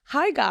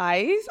Hi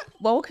guys,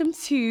 welcome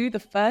to the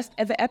first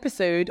ever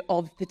episode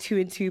of the 2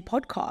 and 2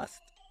 podcast.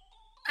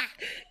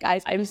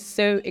 Guys, I'm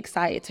so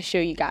excited to show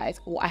you guys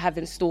what I have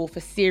in store for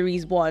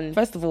series 1.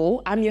 First of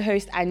all, I'm your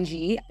host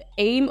Angie. The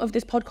aim of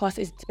this podcast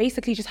is to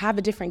basically just have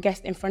a different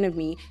guest in front of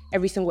me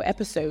every single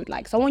episode.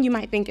 Like someone you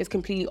might think is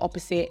completely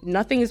opposite.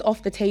 Nothing is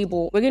off the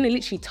table. We're going to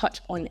literally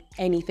touch on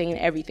anything and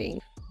everything.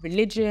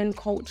 Religion,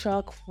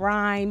 culture,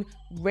 crime,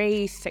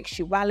 race,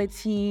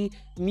 sexuality,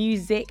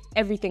 music,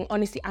 everything.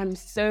 Honestly, I'm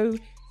so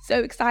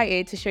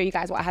excited to show you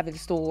guys what I have in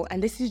store.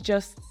 And this is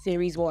just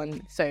series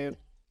 1. So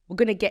we're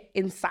going to get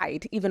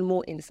inside, even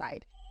more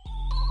inside.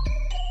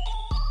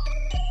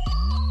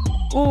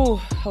 Oh,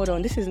 hold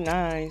on. This is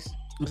nice.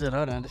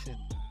 Hold on.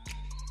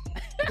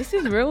 This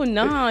is real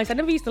nice. I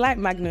never used to like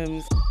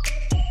Magnums.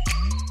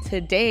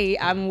 Today,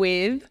 I'm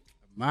with...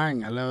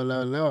 AMANG.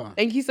 Hello.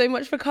 Thank you so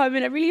much for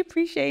coming. I really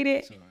appreciate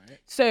it. It's all right.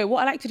 So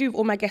what I like to do with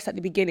all my guests at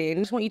the beginning,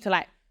 I just want you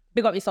to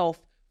big up yourself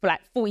for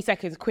 40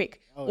 seconds, quick.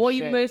 What are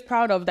you most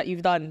proud of that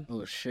you've done?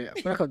 Oh, shit.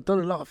 I feel like I've done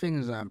a lot of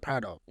things that I'm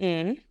proud of.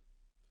 I'm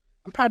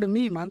proud of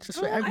me, man. Just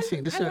for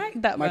everything. I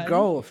like that, my man.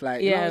 growth. You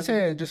know what I'm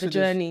saying? Just the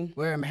journey.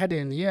 Where I'm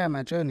heading. Yeah,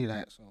 my journey.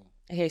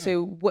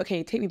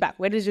 Okay, take me back.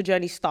 Where does your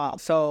journey start?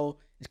 So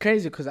it's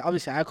crazy because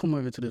obviously I come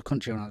over to this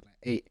country when I was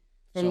 8.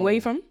 From where are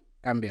you from?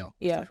 Gambia.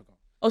 Yeah.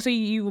 Oh, so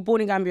you were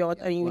born in Gambia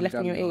and you left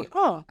when you were 8?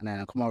 Oh. And then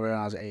I come over when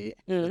I was 8.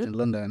 Lived in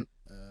London.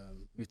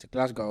 Moved to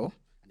Glasgow.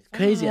 And it's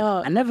crazy.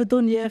 I never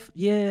done year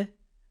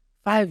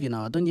 5,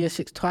 I done year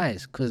 6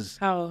 twice because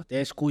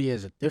their school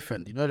years are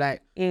different.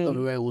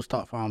 Everywhere will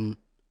start from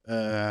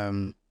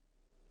September.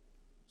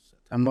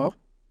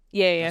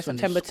 Yeah,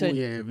 September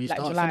to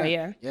July,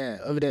 yeah. Yeah,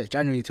 over there it's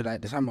January to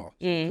December.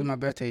 So my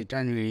birthday is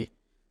January.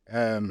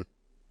 I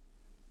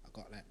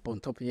got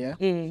bumped up a year.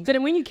 So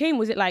then when you came,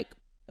 was it like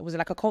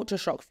a culture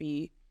shock for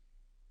you?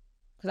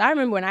 Because I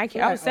remember when I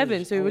came, I was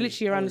 7, so we were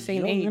literally around the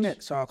same age.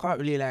 Innit? So I can't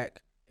really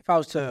if I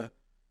was to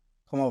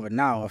come over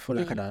now, I feel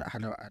like I'd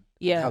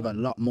have a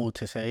lot more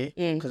to say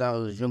because I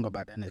was younger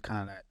back then. It's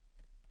kind of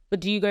But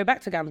do you go back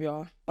to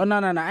Gambia? Oh no,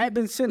 I ain't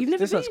been since. You've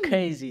never This been? was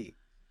crazy.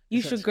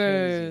 You should go.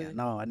 Crazy.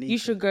 No, I need to. You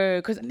should go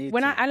because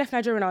when I left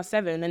Nigeria when I was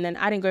 7, and then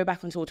I didn't go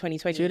back until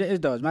 2020. See what it is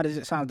though, as mad as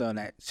it sounds though,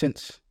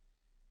 since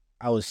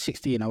I was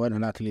 16, I wasn't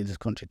allowed to leave this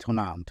country till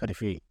now. I'm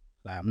 23.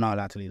 I'm not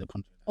allowed to leave the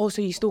country. Oh,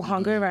 so you still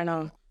can't go right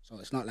now? So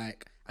it's not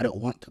like I don't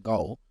want to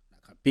go.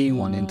 I've been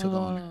wanting to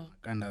go. My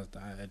granddad's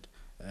died.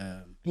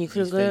 You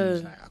could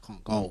go. I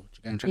can't go. Do you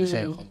get what I'm trying to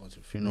say? I can't go to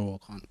the funeral.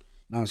 I can't. You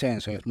know what I'm saying?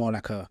 So it's more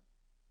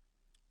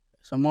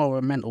it's more of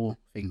a mental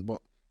thing.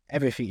 But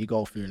everything you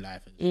go through in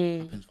life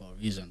happens for a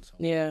reason. So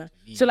yeah.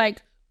 So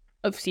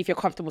obviously, if you're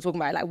comfortable talking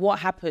about it, what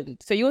happened?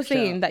 So you're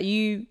saying that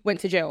you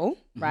went to jail,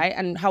 right?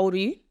 And how old were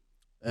you?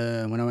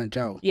 When I went to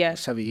jail, I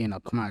was 17. I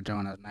come out of jail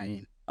when I was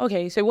 19.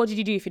 Okay, so what did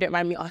you do, if you don't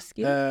mind me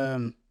asking?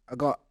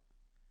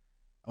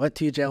 I went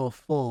to jail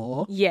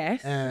for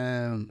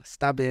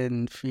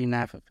stabbing, 3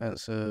 knife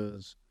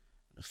offences,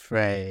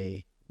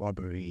 fray,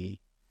 robbery.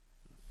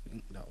 I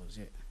think that was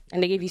it.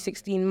 And they gave you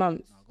 16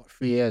 months? I got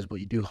 3 years, but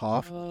you do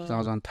half because I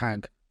was on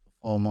tag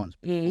for 4 months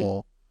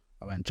before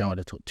I went to jail.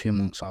 They took 2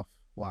 months off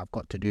what I've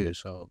got to do,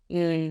 so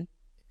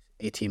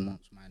 18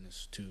 months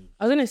minus 2.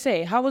 I was going to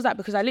say, how was that?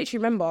 Because I literally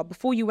remember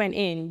before you went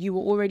in, you were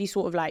already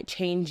sort of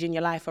changing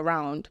your life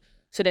around.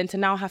 So then to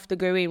now have to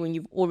go in when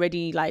you've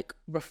already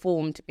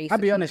reformed, basically. I'll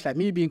be honest,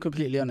 me being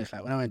completely honest,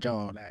 when I went to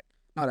jail,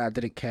 not that I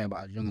didn't care, but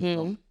I was young and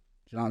dumb. Do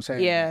you know what I'm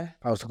saying? Yeah.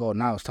 If I was to go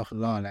now, it's tough as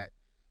law.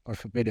 God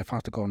forbid, if I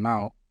was to go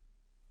now,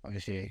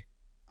 obviously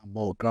I'm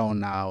more grown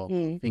now,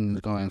 things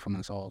going for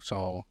myself,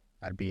 so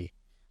I'd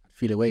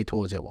feel a way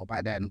towards it. Well,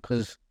 back then,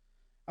 because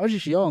I was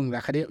just young, I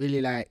didn't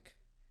really as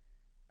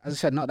I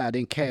said, not that I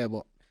didn't care,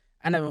 but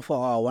I never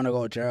thought, I want to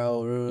go to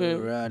jail,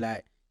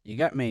 you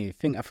get me?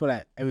 I feel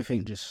like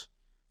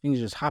things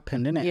just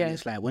happened, innit? Yeah. And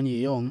it's when you're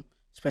young,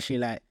 especially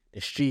the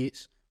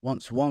streets,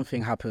 once one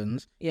thing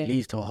happens, it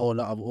leads to a whole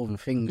lot of other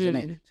things,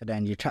 innit? So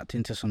then you're trapped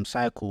into some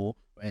cycle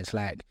where it's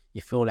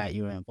you feel like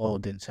you're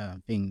involved in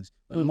certain things.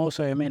 But most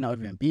of it may not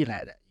even be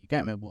like that. You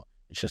get me? But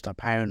it's just a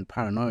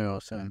paranoia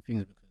of certain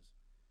things because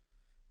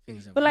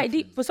things have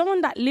happened. For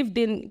someone that lived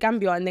in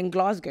Gambia and then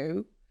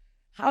Glasgow,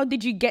 how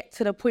did you get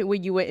to the point where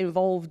you were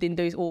involved in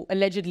those, or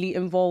allegedly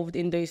involved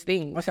in those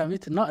things? I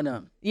moved to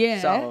Nottingham. Yeah.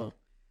 So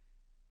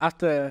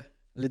after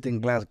lived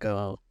in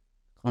Glasgow,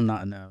 on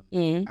Nottingham,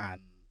 and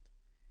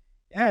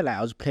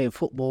I was playing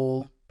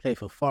football, played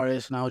for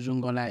Forest, and I was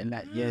younger, in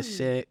year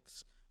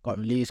 6, got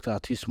released because I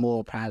was too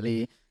small,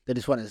 apparently. They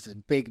just wanted this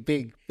big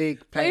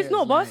players. It's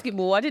not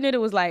basketball. I didn't know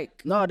there was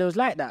No, there was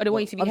that. Or they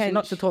want you to be obviously hench.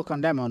 not to talk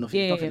on them or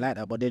nothing, nothing like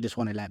that, but they just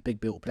wanted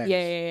big built players.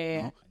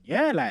 Yeah.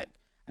 You know? I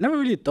never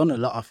really done a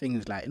lot of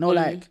things,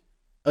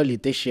 early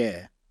this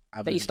year.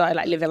 That you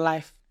started living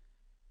life.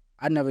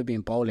 I'd never been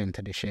bowling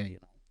to this year,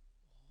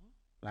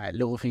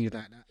 little things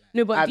like that.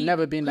 No, but I've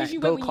never been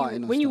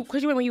go-karting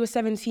because you went when you were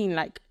 17,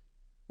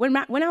 when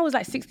I was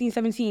 16,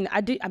 17,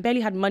 I barely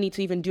had money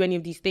to even do any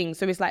of these things.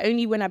 So it's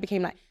only when I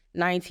became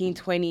 19,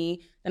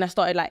 20, then I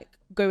started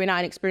going out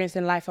and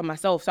experiencing life for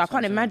myself. So I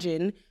can't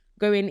imagine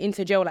going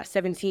into jail at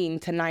 17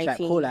 to 19. It's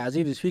like cool. Like, I was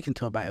even speaking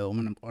to her about it with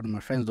one of my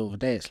friends the other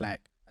day. It's like,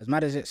 as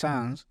mad as it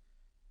sounds,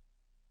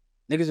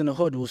 niggas in the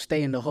hood will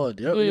stay in the hood.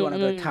 You don't really want to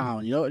go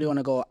town. You don't really want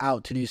to go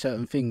out to do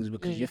certain things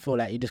because you feel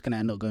like you're just gonna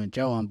end up going to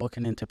jail and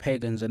booking into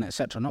pagans and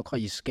etc. Not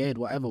because you're scared,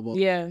 whatever. But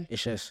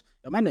it's just,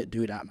 man, don't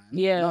do that, man.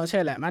 Yeah. You know what I'm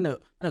saying? Like, man,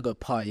 don't go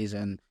parties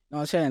and, you know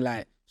what I'm saying?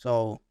 Like,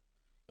 so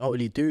don't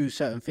really do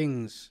certain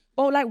things.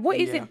 Well, like, what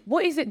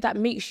is it that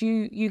makes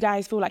you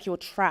guys feel like you're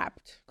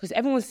trapped? Because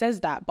everyone says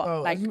that,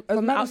 but like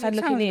from the outside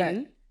looking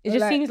in, it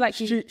just seems like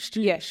street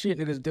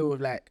niggas deal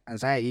with like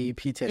anxiety,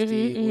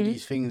 PTSD, all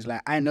these things.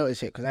 Like, I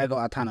notice it because I go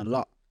out of town a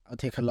lot. I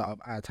take a lot of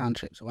out of town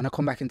trips. So when I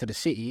come back into the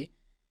city,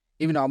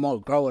 even though I'm all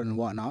grown and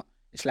whatnot,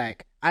 it's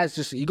like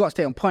you got to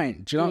stay on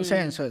point. Do you know what I'm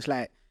saying? So it's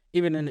like,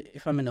 even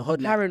if I'm in the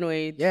hood, like,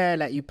 paranoid. Yeah,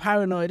 like you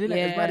paranoid, isn't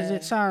it? As bad as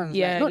it sounds.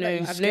 Yeah, like, not that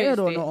you're scared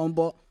or nothing,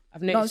 but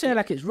you know what I'm saying?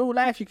 Like, it's real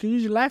life. You can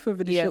use your life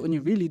over this shit when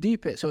you really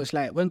deep it. So it's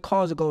like when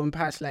cars are going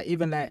past, like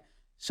even like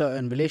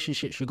certain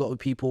relationships you got with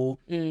people,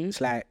 it's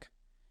like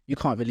you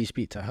can't really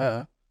speak to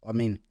her. I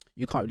mean,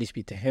 you can't really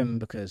speak to him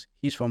because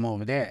he's from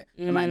over there.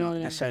 You might not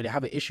necessarily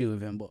have an issue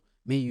with him, but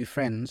me, you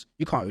friends,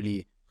 you can't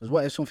really. Because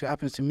what if something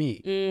happens to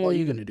me? What are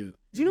you gonna do?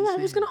 Do you know what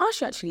I was gonna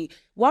ask you actually?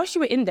 Whilst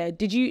you were in there,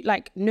 did you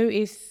like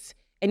notice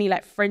any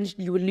like friends?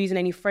 You were losing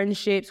any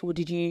friendships, or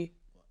did you?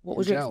 What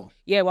was your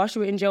whilst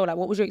you were in jail? Like,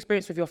 what was your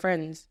experience with your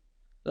friends?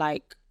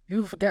 Like,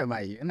 people forget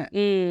about you, innit?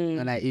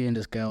 And like even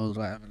just girls,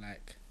 whatever,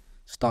 like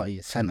start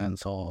your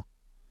sentence or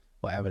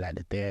whatever, like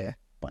they're there,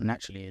 but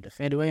naturally they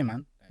fade away,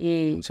 man. Like, you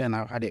know what I'm saying?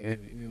 I've had it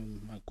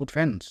with my good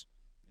friends.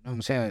 You know what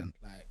I'm saying?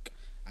 Like,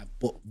 I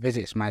booked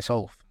visits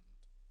myself,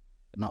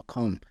 not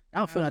come. I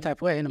don't feel that type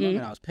of way. In the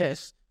moment I was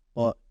pissed,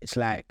 but it's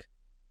like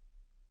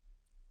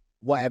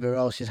whatever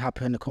else is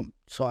happening, to come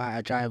sort out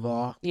a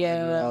driver,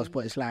 whatever else.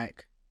 But it's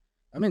like,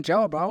 I'm in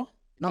jail, bro. You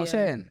know what I'm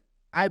saying?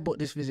 I booked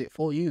this visit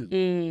for you.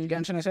 You get what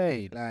I'm trying to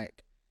say?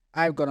 Like,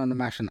 I've gone on the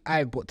mash and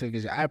I booked a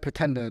visit. I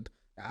pretended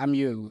that I'm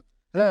you.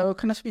 Hello,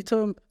 can I speak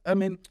to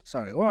him?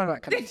 Sorry, what am I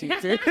can I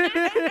speak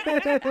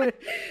to?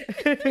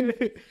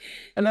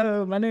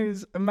 Hello, my name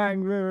is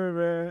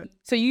AMANG.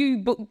 So you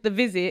booked the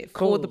visit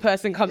for the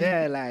person coming?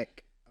 Yeah,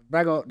 like,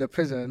 bring out the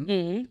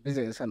prison,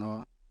 visitor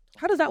centre.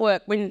 How does that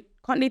work?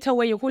 Can't they tell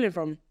where you're calling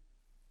from?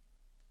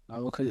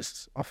 No, because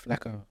it's off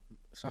like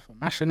it's off a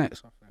mash, innit?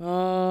 It's off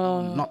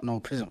like, not no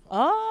prison.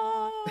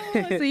 Oh,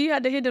 so you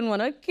had the hidden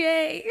one.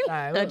 Okay.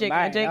 I'm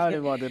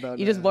joking.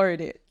 You just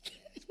borrowed it.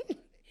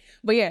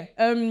 But yeah,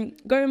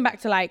 going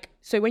back to like,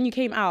 so when you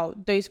came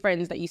out, those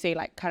friends that you say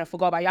like kind of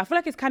forgot about you, I feel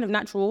like it's kind of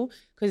natural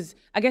because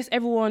I guess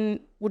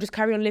everyone will just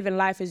carry on living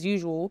life as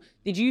usual.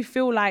 Did you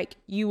feel like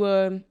you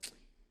were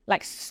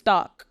like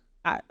stuck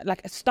at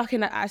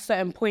a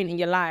certain point in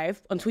your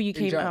life until you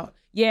came out?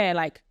 Yeah,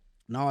 like.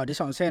 No, this is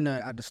what I'm saying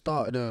at the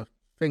start of the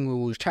thing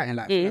we was chatting,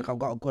 like I've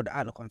got a good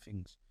outlook on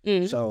things.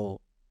 So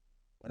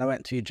when I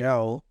went to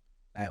jail,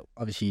 like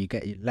obviously you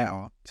get your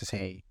letter to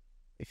say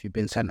if you've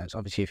been sentenced,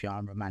 obviously if you're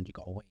on remand, you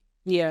got to wait.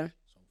 Yeah.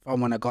 So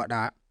from when I got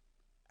that,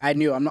 I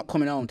knew I'm not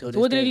coming home till this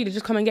day. What did they do? They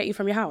just come and get you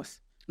from your house?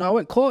 No, I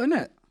went court,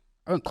 innit?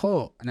 I went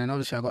court. And then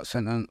obviously I got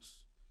sentenced.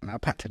 And I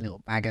packed a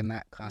little bag in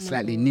that because I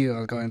slightly knew I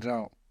was going to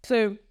jail.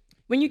 So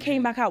when you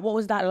came back out, what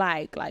was that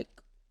like? Like,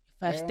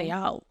 first day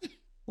out?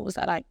 What was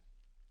that like?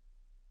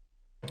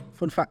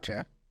 Fun fact,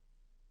 yeah.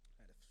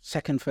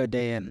 Second, third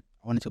day in,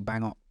 I wanted to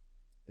bang up.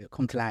 It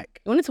come to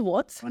like... You wanted to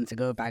what? I wanted to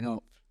go bang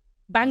up.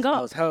 Bang up?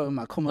 I was home,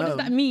 I come home. What does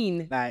that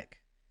mean? Like...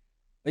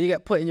 When you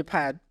get put in your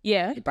pad,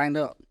 you banged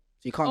up. So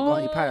you can't go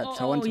on your pad.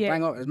 So I wanted to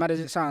bang up. As mad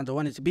as it sounds, I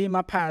wanted to be in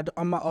my pad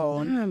on my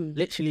own.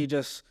 Literally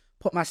just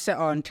put my set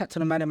on, chat to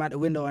the man out the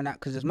window and that.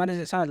 Because as mad as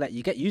it sounds, like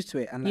you get used to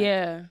it. And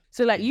like,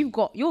 so like you're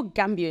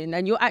Gambian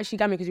and you're actually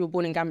Gambian because you were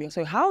born in Gambia.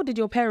 So how did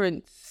your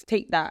parents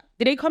take that?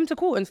 Did they come to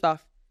court and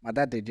stuff? My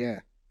dad did, yeah.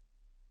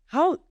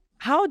 How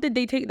did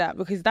they take that?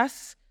 Because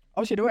that's...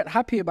 Obviously they weren't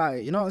happy about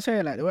it. You know what I'm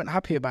saying? Like they weren't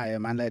happy about it,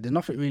 man. Like there's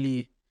nothing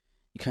really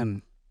you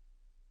can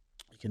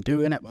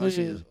do in it. But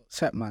obviously it's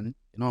set, man.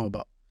 You know,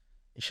 but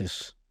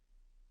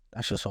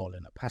that's just all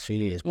in the past.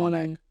 Really, is more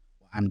like what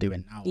I'm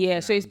doing now. Yeah,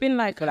 so it's been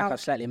like... I feel like I've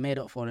slightly made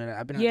up for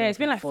it. It's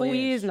been like 4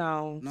 years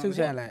now. You know what I'm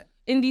saying? Like,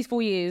 in these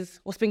 4 years,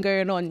 what's been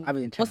going on?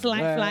 What's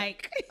life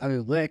like? I've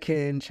been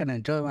working, trying to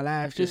enjoy my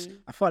life.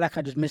 I felt like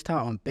I just missed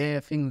out on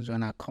bare things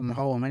when I come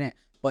home, innit?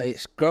 But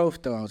it's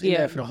growth though. I was in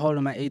there for the whole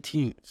of my 18th.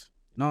 You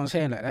know what I'm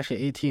saying? Like that's your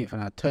 18th,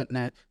 and I turned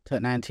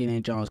 19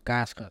 in jail. I was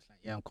gas, cause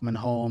like I'm coming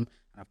home,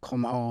 and I've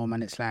come home,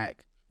 and it's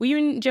like... Were you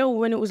in jail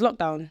when it was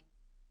lockdown?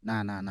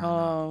 Nah.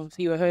 Oh, so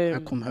you were home. I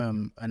come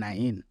home at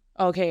 19.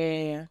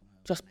 Okay, yeah.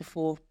 Just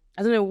before.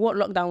 I don't know what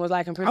lockdown was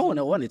like in prison. I wouldn't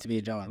have wanted to be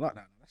in jail in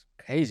lockdown. That's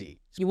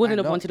crazy. You wouldn't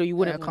have wanted, or you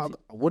wouldn't have wanted?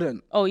 I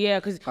wouldn't. Oh yeah,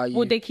 because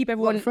would they keep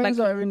everyone... friends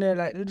that are in there,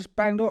 like, they're just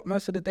banged up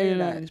most of the day.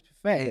 Like, it's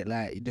pathetic.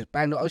 Like, you just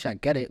banged up. Obviously, I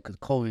get it, because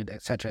COVID,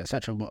 etc.,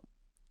 but you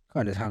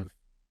can't just have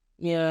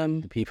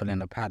the people in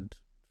the pad,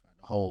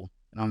 the whole...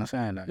 You know what I'm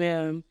saying? Like,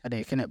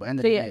 headache, innit? But end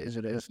of the day, it is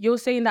what it is. You're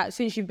saying that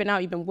since you've been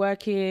out, you've been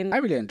working. I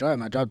really enjoy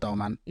my job though,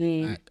 man.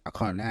 Like, I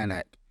can't lie.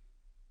 Like,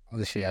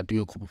 obviously, I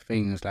do a couple of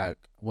things. Like,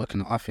 I work in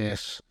the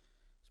office.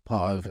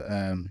 part of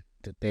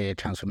the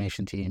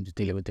transformation teams,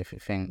 dealing with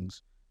different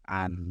things,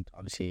 and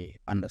obviously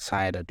on the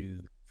side I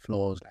do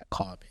floors like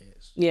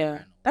carpets.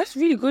 Yeah, that's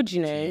really good,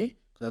 you know.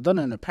 Because I've done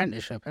an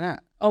apprenticeship and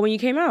that. Oh, when you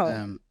came out?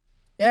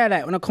 Yeah,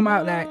 like when I come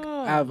out, like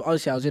I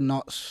was in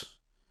knots,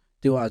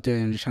 do what I was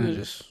doing, just trying to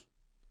just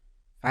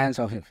find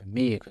something for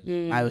me. Because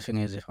my thing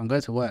is, if I'm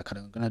going to work and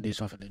I'm gonna do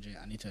something legit,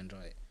 I need to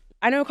enjoy it.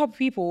 I know a couple of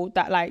people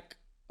that, like,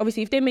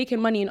 obviously if they're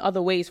making money in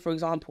other ways, for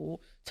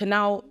example, to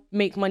now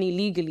make money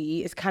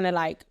legally, it's kind of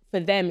like, for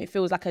them, it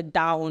feels like a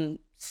down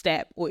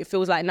step, or it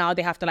feels like now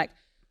they have to like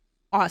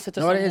answer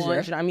to someone. Do you know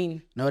what I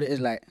mean? No, it is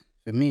like,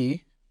 for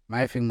me,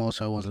 my thing more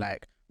so was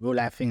like real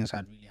life things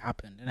had really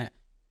happened, innit?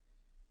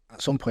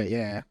 At some point,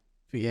 yeah,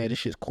 this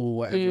shit's cool,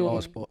 whatever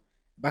else, but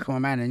back in my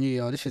mind, I knew,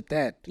 yo, this is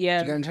dead. Yeah.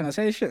 Do you get what I'm trying to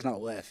say? This shit's not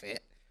worth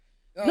it.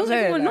 You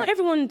know not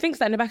everyone thinks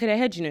that in the back of their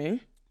head, you know?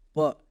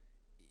 But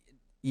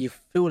you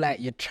feel like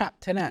you're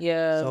trapped in it.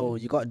 Yeah. So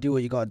you got to do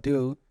what you got to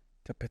do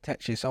to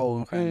protect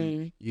yourself,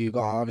 and you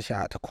got to obviously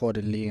act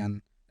accordingly,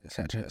 and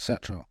etc.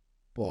 etc.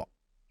 But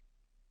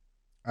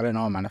I don't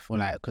know, man. I feel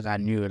like, because I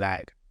knew,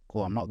 like,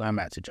 cool, I'm not going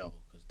back to jail,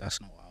 because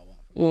that's not what I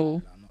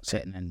want. I'm not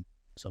sitting in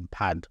some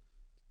pad,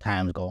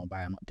 times going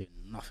by, I'm not doing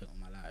nothing on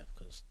my life,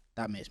 because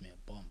that makes me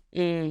a bum.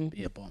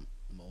 Be a bum,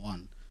 number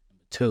one.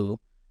 Number two,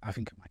 I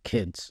think of my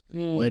kids.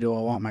 Where do I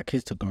want my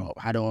kids to grow up?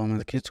 How do I want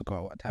my kids to grow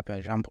up? What type of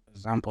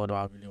example do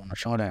I really want to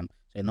show them?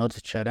 So in order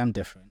to show them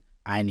different,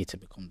 I need to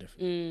become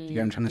different. Do you get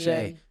what I'm trying to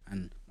say?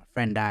 And my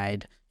friend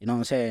died, you know what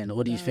I'm saying?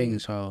 All these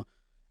things. So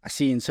I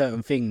see in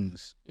certain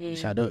things,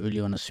 which I don't really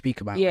want to speak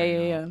about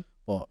now,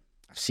 but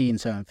I've seen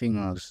certain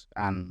things,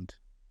 and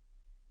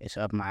it's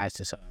opened my eyes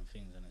to certain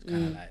things, and it's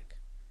kind of like,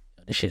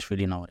 this shit's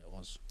really not what it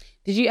was.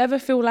 Did you ever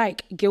feel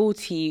like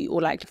guilty,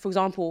 or like, for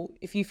example,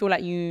 if you feel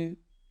like you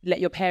let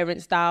your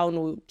parents down,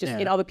 or just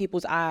in other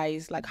people's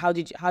eyes, like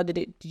did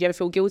you ever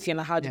feel guilty, and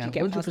like, how did you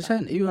get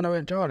 100%. Even when I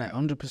went to jail, like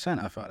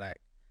 100%, I felt like,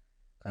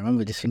 I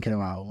remember just thinking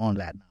about my mom,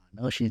 like,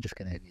 no, she's just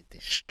gonna be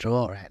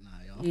distraught right now,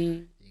 yo.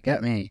 You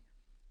get me?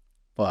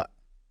 But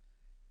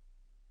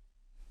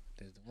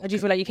how do you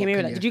feel like you came here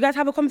with that? Did you guys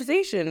have a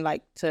conversation,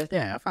 like, to?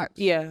 Yeah, facts.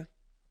 Yeah,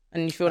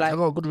 and you feel like I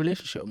got a good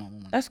relationship with my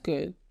mom. That's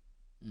good.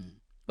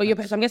 But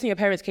so I'm guessing your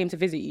parents came to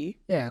visit you.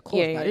 Yeah, of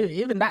course. Like,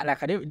 even that, like,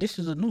 this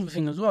is another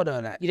thing as well, though.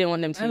 Like, you didn't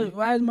want them to.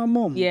 Why is my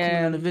mom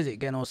coming on a visit,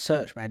 getting all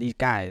searched by these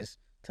guys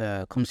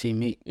to come see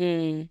me?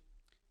 You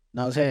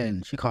know what I'm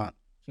saying? She can't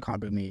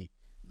bring me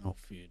no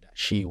food that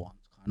she wants.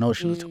 I know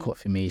she needs to cook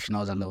for me. She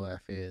knows I love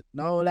her food.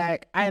 No,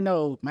 like, I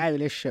know my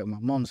relationship with my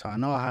mom, so I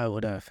know how it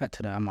would have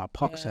affected her and my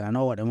pops, and I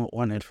know what they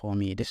wanted for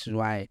me. This is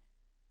why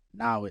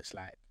now it's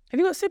like. Have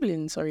you got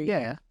siblings? Sorry.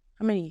 Yeah.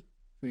 How many?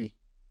 3.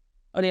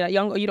 Are they like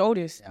young? Are you the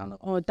oldest? Yeah,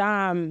 oh,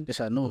 damn. This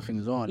is another thing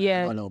as well. Like,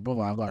 yeah. I got a little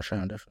brother, I've got to show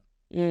him different.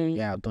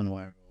 Yeah, I've done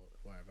whatever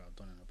I've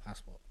done in the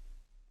passport.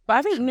 But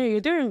I think, no, you're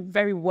doing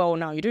very well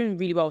now. You're doing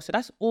really well. So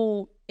that's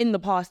all in the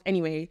past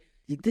anyway.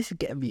 This is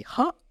getting me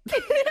hot.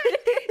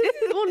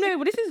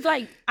 This is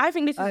like, I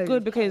think this is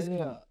good because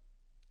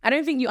I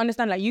don't think you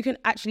understand, like, you can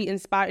actually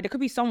inspire. There could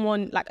be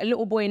someone, like a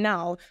little boy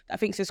now, that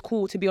thinks it's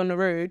cool to be on the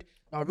road.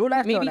 Real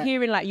life, maybe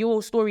hearing like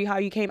your story, how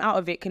you came out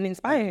of it, can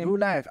inspire him. Real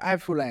life, I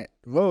feel like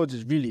roads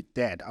is really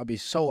dead. I'll be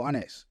so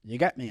honest. You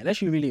get me?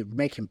 Unless you're really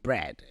making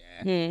bread,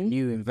 and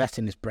you invest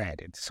in this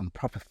bread into some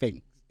proper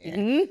things. Yeah.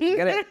 You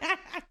get it?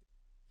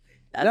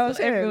 That's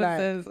what everyone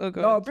says. Oh,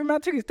 God. No, bring my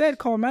tickets dead.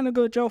 Come on, man, I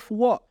go to jail for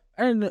what?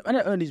 I didn't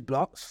earn these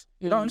blocks.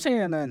 You know what I'm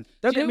saying? And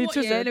don't get me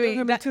twisted.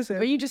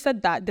 When you just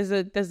said that,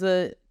 there's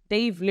a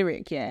Dave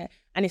lyric,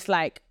 and it's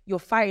like you're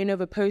fighting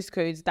over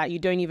postcodes that you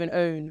don't even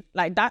own.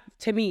 Like, that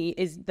to me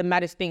is the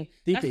maddest thing.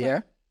 Deep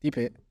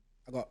it.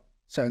 I got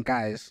certain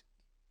guys,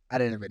 I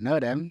didn't even know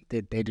them.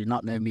 They do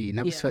not know me.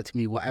 Never spoke to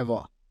me,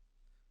 whatever.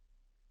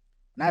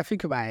 When I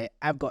think about it,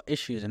 I've got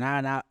issues, and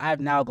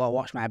I've now got to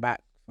watch my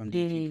back from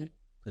these people,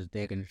 because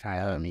they're gonna try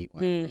to hurt me.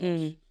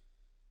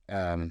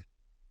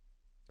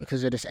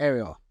 Because of this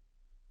area.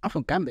 I'm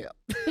from Gambia.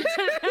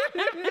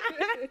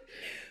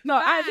 No,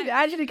 I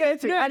actually get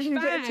into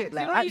it.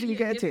 Like,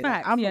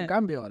 I'm from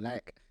Gambia,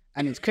 like,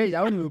 and it's crazy.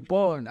 I wasn't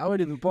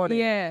even born.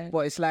 Yeah.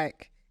 But it's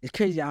like, it's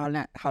crazy how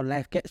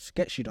life gets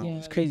you, though. Yeah.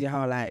 It's crazy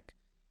how, like,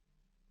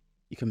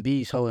 you can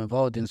be so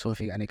involved in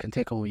something, and it can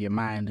take over your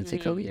mind and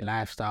take over your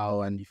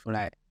lifestyle, and you feel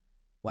like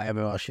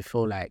whatever else you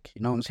feel like.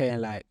 You know what I'm saying?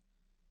 Like,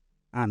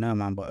 I don't know,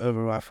 man, but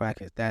overall, I feel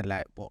like it's dead.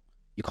 Like, but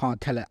you can't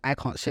tell it. I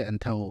can't sit and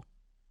tell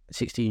a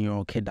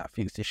 16-year-old kid that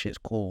thinks this shit's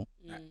cool.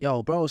 Like,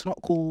 yo, bro, it's not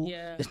cool.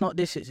 Yeah. It's not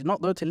this. It's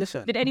not going to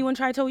listen. Did anyone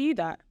try to tell you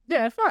that?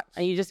 Yeah, in fact.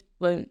 And you just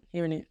weren't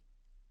hearing it?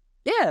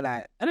 Yeah,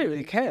 like, I didn't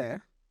really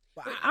care.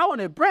 But I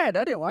wanted bread.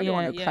 I didn't want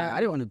to cry. I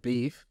didn't want to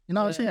beef. You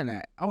know what I'm saying?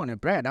 Like, I wanted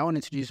bread. I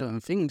wanted to do certain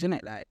things,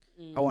 innit? Like,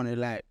 I wanted,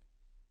 like,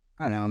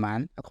 I don't know,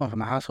 man. I come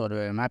from a household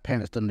where my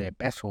parents done their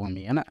best for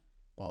me, innit?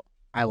 But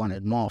I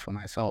wanted more for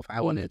myself.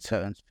 I wanted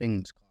certain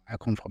things. I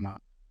come from an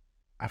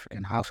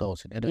African household,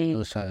 so they don't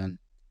know certain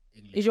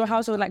English. Is your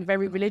household, like,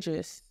 very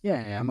religious?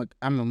 Yeah,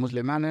 I'm a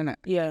Muslim man, innit?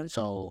 Yeah.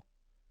 So,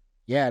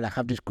 yeah, like,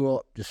 I've just grew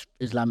up just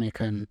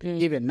Islamic, and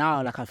even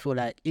now, like, I feel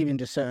like even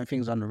just certain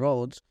things on the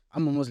roads,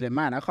 I'm a Muslim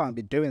man. I can't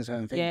be doing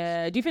certain things.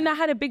 Yeah. Do you think that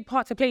had a big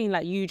part to play in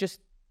like you just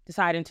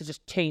deciding to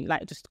just change,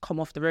 like just come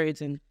off the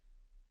roads and?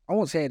 I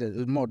won't say that it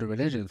was more the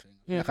religion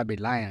thing. Like I'd be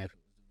lying if it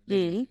was the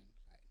religion thing.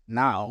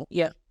 Now,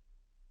 yeah,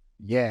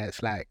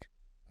 it's like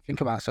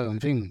think about certain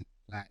things.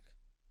 Like,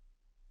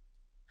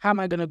 how am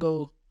I gonna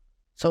go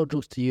sell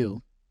drugs to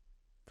you?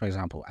 For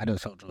example, I don't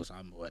sell drugs.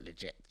 I'm more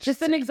legit.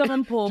 Just an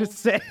example. Just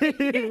say,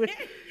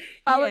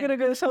 how am I gonna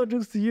go sell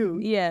drugs to you?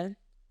 Yeah.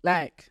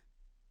 Like,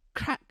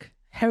 crack,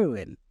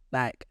 heroin,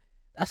 like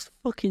that's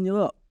fucking you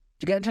up.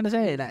 Do you get what I'm trying to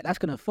say? Like, that's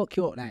gonna fuck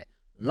you up. Like,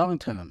 long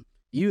term,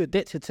 you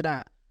addicted to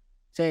that.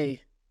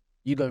 Say,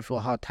 you going through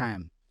a hard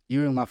time.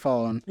 You ring my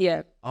phone.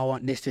 Yeah. I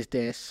want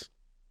this.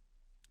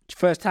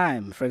 First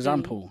time, for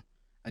example,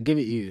 I give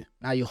it you.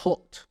 Now you're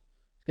hooked.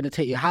 It's gonna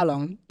take you how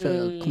long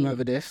to come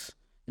over this?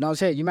 You know what I'm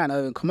saying? You might not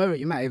even come over it.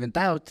 You might even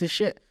die of this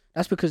shit.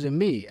 That's because of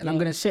me. And I'm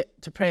gonna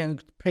sit to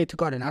pray to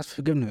God and ask for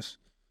forgiveness.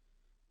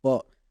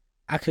 But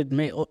I could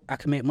make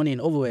money in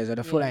other ways. And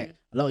I feel like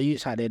a lot of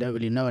youths out there don't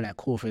really know. Like,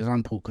 cool, for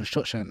example,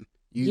 construction.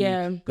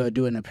 You go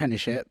do an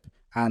apprenticeship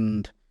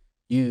and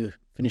you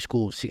finish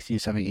school 16,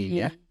 17,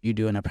 yeah? You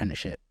do an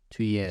apprenticeship,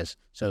 2 years.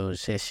 So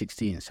say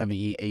 16,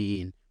 17,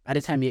 18. By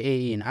the time you're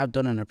 18, I've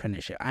done an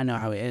apprenticeship. I know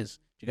how it is.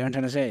 Do you get what I'm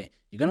trying to say?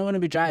 You're going to want to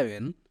be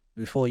driving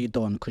before you're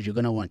done because you're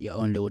going to want your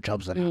own little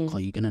jobs and that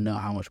because you're going to know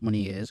how much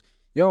money it is.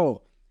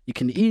 Yo, you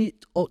can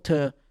eat up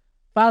to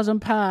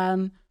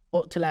 £1,000,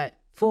 up to like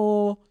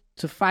 £4,000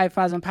 to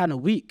 £5,000 a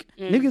week.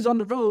 Niggas on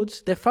the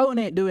roads, their phone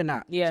ain't doing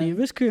that. Yeah. So you're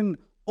risking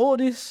all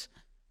this,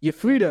 your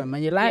freedom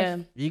and your life. Yeah.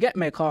 You get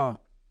me a car.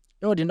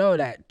 You already know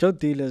that drug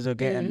dealers are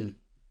getting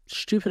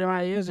stupid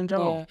amount of years in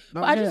jail. Yeah.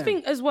 But I just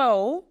think as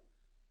well,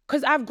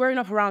 because I've grown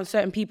up around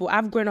certain people,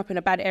 I've grown up in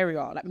a bad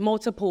area, like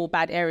multiple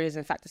bad areas,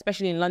 in fact,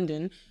 especially in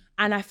London.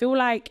 And I feel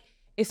like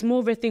it's more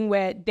of a thing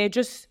where they're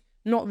just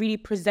not really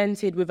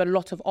presented with a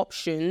lot of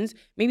options.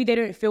 Maybe they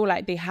don't feel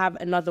like they have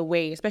another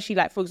way, especially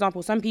like, for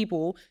example, some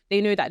people, they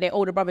know that their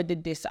older brother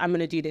did this, so I'm going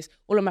to do this.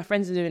 All of my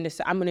friends are doing this,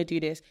 so I'm going to do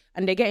this.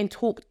 And they're getting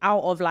talked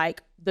out of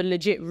like the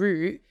legit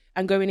route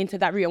and going into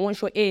that route. And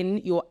once you're in,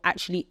 you're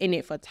actually in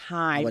it for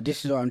time. Well,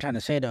 this is what I'm trying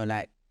to say though.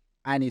 Like,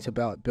 I need to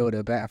build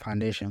a better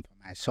foundation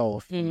for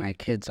myself, for my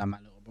kids and my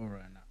little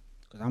brother and that.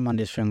 Because I'm on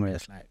this thing where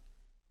it's like,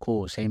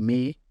 cool, say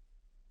me,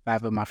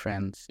 5 of my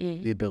friends,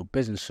 we build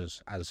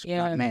businesses as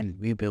black men.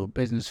 We build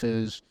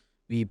businesses,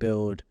 we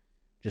build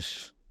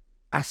just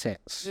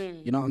assets.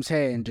 You know what I'm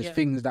saying? Just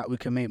things that we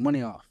can make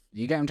money off.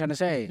 You get what I'm trying to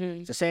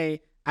say? So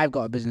say I've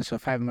got a business, so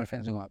 5 of my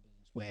friends have got a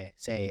business where,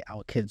 say,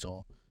 our kids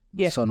or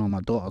my son or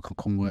my daughter can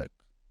come work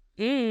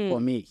for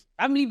me.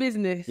 Family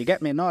business. You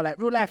get me? No, like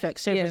real life, like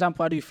say for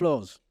example, I do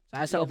floors. So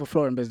I set up a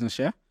flooring business,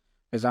 for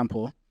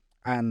example.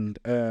 And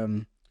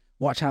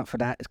watch out for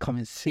that, it's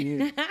coming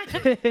soon.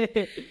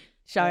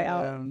 Shout it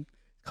out.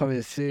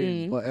 Coming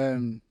soon. But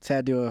say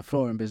I do a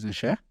flooring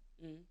business, and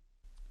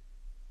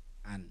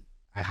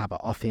I have an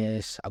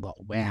office, I got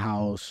a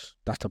warehouse.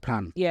 That's the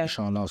plan. Yeah.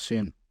 Inshallah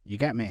soon. You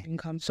get me?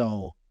 Income.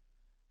 So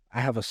I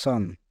have a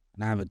son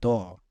and I have a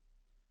daughter.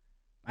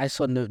 My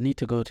son don't need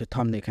to go to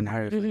Tom, Dick and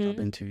Harry for a job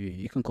interview.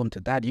 You can come to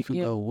dad. You can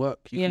go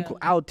work.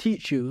 I'll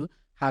teach you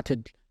how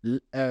to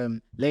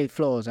lay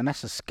floors, and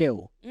that's a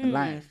skill in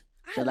life.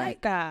 So I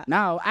like that.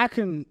 Now I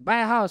can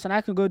buy a house and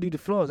I can go do the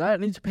floors. I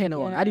don't need to paint it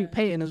on. I do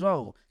painting as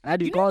well. And I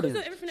do gardens.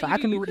 So I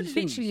can do all these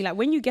things. Literally, like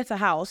when you get a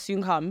house,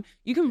 soon come,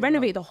 you can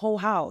renovate the whole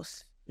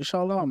house.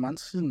 Inshallah, man,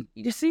 soon.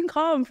 You soon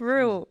come, for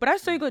real. But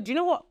that's so good. Do you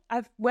know what?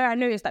 Where I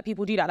noticed that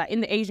people do that, like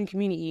in the Asian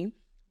community,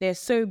 they're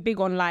so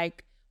big on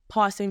like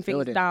passing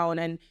things down,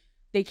 and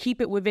they keep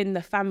it within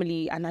the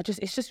family, and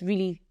it's just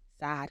really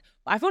sad.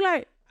 But I feel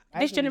like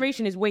this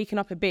generation is waking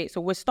up a bit,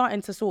 so we're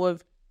starting to sort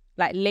of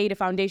like lay the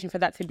foundation for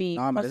that to be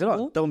possible. There's a lot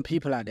of dumb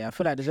people out there. I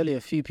feel like there's only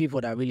a few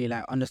people that really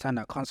like understand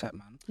that concept,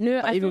 man.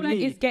 No, I feel like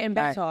it's getting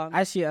better.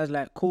 I see it as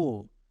like,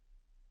 cool.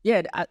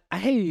 Yeah, I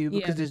hear you,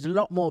 because there's a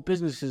lot more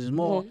businesses,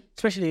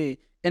 especially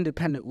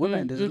independent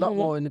women. There's a lot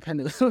more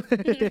independent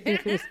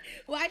women.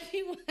 Why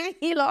are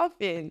you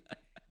laughing?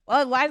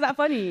 Well, why is that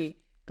funny?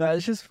 No,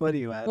 it's just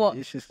funny, man. What?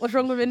 What's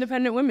wrong with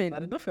independent women?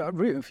 Man, nothing. I'm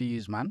rooting for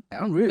you, man.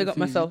 I'm rooting for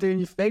you. You're doing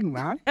your thing,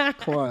 man.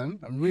 Come on,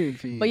 I'm rooting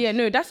for you. But yeah,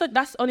 no, that's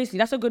honestly,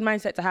 that's a good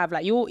mindset to have.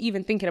 Like, you're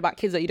even thinking about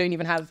kids that you don't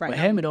even have right now.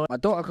 Hear me though. My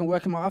daughter can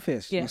work in my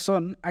office. My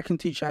son, I can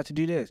teach her how to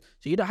do this.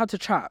 So you don't have to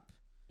trap.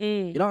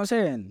 You know what I'm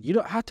saying? You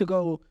don't have to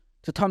go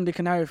to Tom, Dick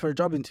and Harry for a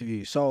job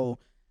interview. So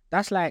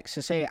that's like, so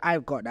say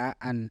I've got that,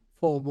 and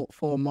four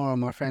more of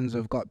my friends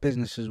have got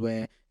businesses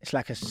where it's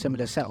like a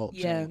similar setup.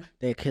 So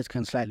their kids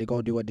can slightly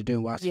go do what they're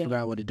doing whilst figure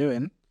out what they're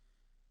doing.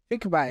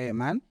 Think about it,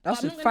 man.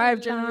 That's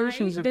 5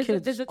 generations of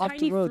kids off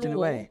the road in a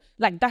way.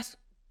 Like, that's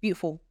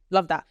beautiful.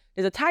 Love that.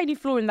 There's a tiny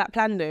flaw in that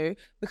plan though,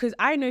 because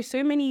I know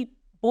so many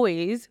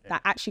boys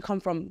that actually come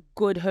from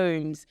good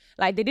homes.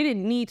 Like, they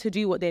didn't need to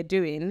do what they're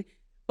doing,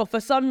 but for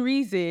some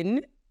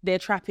reason they're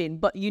trapping.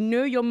 But you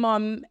know, your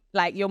mum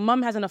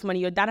has enough money,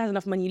 your dad has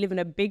enough money, you live in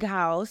a big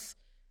house.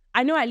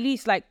 I know, at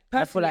least, like,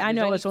 personally, I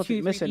know there's always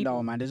something missing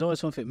though, man. There's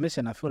always something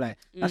missing. I feel like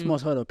that's more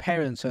so the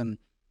parents, and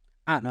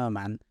I don't know,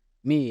 man.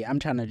 me, I'm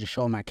trying to just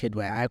show my kid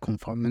where I come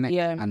from, innit?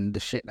 Yeah. And the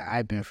shit that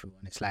I've been through.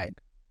 And it's like,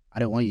 I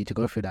don't want you to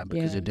go through that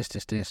because Yeah. of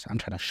this. I'm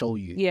trying to show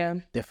you Yeah.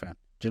 different.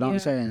 Do you know what I'm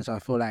saying? So I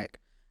feel like,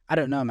 I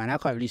don't know, man. I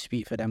can't really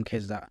speak for them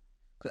kids that...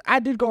 Because I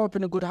did grow up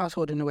in a good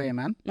household in a way,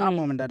 man. My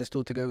mom and dad are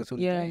still together till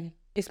today.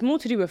 It's more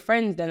to do with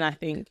friends than I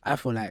think. I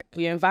feel like...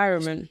 Your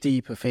environment.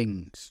 Deeper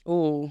things.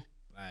 Oh.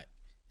 Like,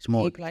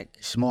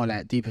 it's more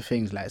like deeper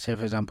things. Like, say,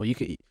 for example, you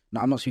could...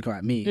 No, I'm not speaking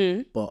about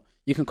me, but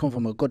you can come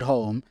from a good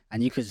home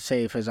and you could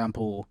say, for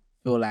example,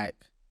 feel like...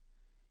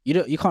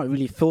 You can't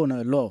really feel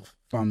no love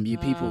from you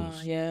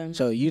peoples. Yeah.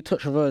 So you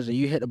touch a rose and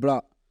you hit the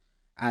block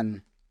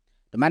and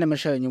the man them are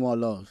showing you more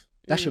love.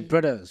 That's your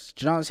brothers.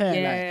 Do you know what I'm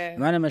saying? Yeah. Like, the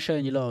man them are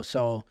showing you love.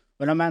 So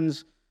when a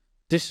man's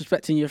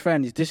disrespecting your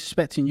friend, he's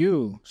disrespecting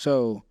you.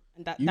 So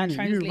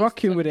you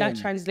rocking with that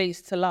him.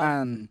 translates to love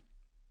And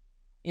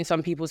in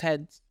some people's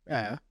heads.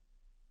 yeah.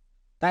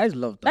 That is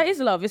love though. That is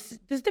love.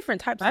 There's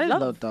different types That of is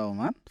love. love though,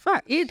 man.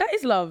 Fact. Yeah, that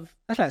is love.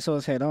 That's like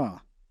someone saying, oh,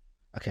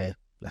 okay,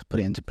 let's put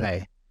it into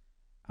play.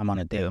 I'm on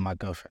a date with my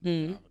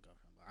girlfriend.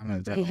 I'm on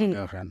a date with my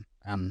girlfriend.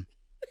 And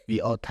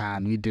we all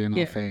tan, we doing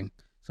our thing.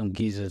 Some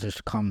geezer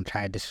just come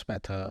try to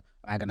disrespect her.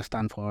 Am I going to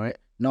stand for it?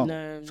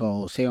 No.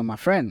 So say on my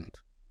friend,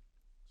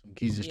 some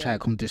geezers try to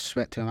come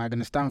disrespect her. Am I going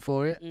to stand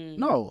for it?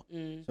 No.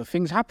 So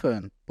things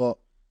happen, but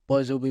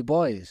boys will be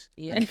boys.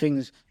 And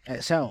things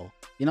excel.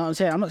 You know what I'm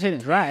saying? I'm not saying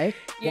it's right.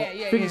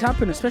 Things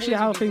happen, especially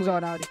how things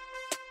are nowadays.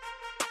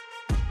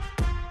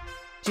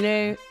 Do you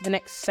know the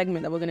next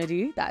segment that we're going to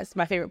do? That's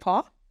my favourite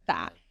part.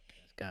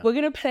 We're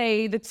going to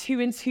play the 2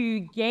 and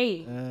 2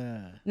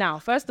 game. Now,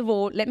 first of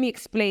all, let me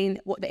explain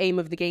what the aim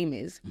of the game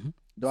is.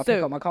 Do I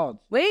pick up my cards?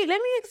 Wait, let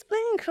me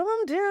explain.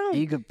 Calm down.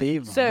 Eager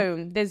beaver.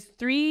 So, there's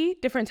 3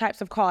 different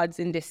types of cards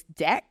in this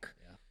deck.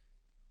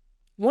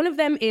 One of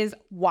them is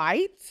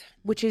white,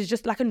 which is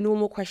just like a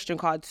normal question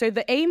card. So,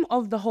 the aim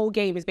of the whole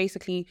game is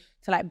basically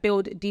to like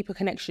build deeper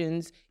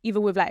connections,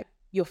 either with like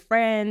your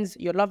friends,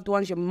 your loved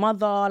ones, your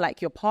mother,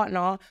 like your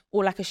partner,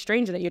 or like a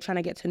stranger that you're trying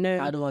to get to know.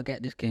 How do I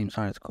get this game?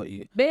 Sorry to cut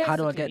you. Basically, how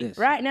do I get this?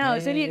 Right now,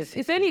 it's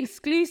only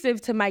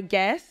exclusive to my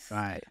guests.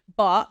 Right.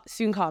 But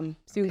soon come.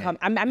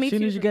 I'm as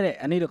soon as you get it,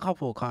 I need a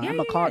couple. No,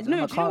 do you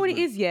know what it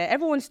is? Yeah,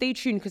 everyone stay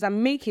tuned because I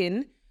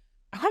can't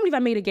believe I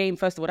made a game,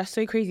 first of all. That's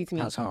so crazy to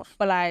me. That's off.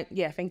 But like,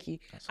 yeah, thank you.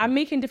 I'm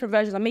making different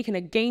versions. I'm making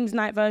a games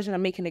night version.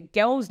 I'm making a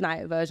girls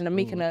night version. I'm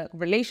making a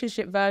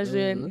relationship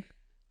version.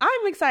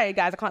 I'm excited,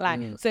 guys. I can't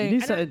lie. So you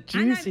need something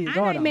juicy.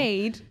 I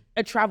made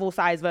a travel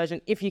size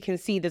version. If you can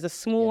see, there's a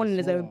small one and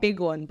there's a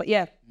big one. But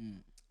yeah.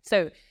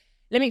 So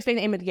let me explain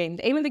the aim of the game.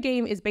 The aim of the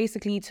game is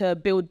basically to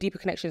build deeper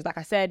connections. Like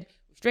I said,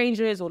 with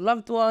strangers or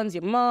loved ones,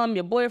 your mom,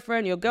 your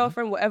boyfriend, your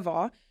girlfriend,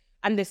 whatever.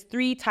 And there's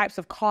 3 types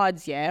of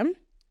cards, yeah?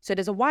 So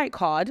there's a white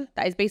card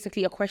that is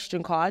basically a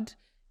question card.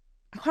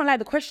 I can't lie,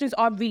 the questions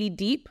are really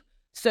deep.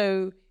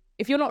 So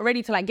if you're not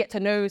ready to like get to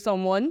know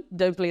someone,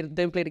 don't play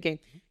the game.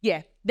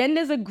 Yeah. Then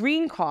there's a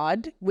green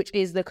card, which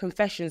is the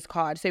confessions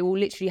card. So it will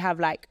literally have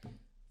like,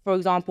 for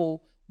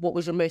example, what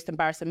was your most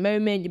embarrassing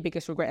moment, your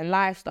biggest regret in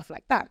life, stuff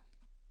like that.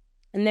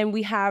 And then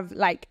we have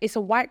like, it's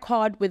a white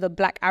card with a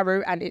black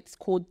arrow and it's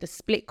called the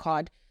split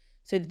card.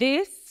 So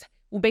this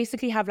will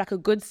basically have like a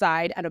good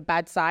side and a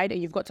bad side and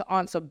you've got to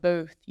answer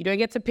both. You don't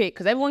get to pick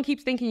because everyone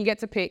keeps thinking you get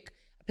to pick.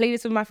 I play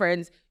this with my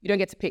friends. You don't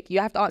get to pick. You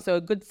have to answer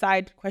a good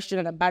side question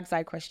and a bad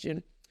side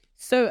question.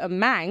 So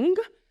AMANG,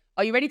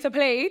 are you ready to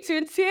play 2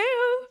 and 2?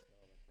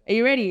 Are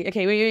you ready?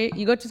 Okay, wait.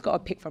 You just got to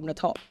pick from the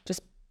top.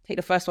 Just take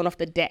the first one off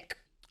the deck.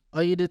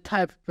 Are you the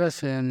type of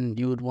person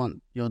you would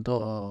want your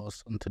daughter or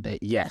son to date?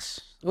 Yes.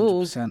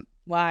 100%. Ooh,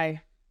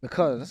 why?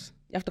 Because...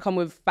 You have to come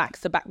with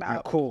facts to back that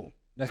up. Cool.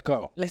 Let's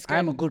go.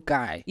 I'm a good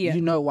guy. Yeah.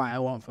 You know what I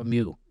want from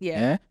you.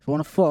 Yeah. If I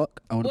want to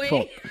fuck, I want to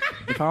fuck.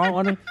 if I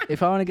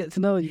want to get to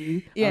know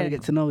you, I want to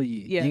get to know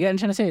you. Yeah. You get what I'm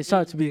trying to say?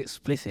 Sorry to be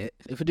explicit.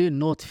 If we're doing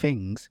naughty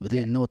things,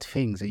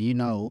 and you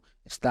know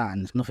it's that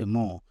and it's nothing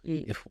more.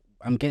 If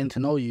I'm getting to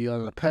know you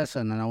as a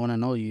person and I want to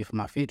know you for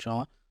my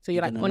future. So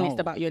you're like honest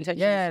about your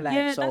intentions.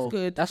 Yeah, so that's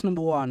good. That's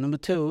number 1. Number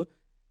 2,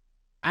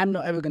 I'm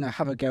not ever going to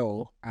have a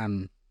girl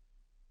and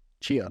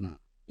cheat on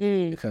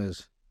her.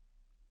 Because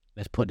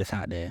let's put this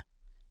out there.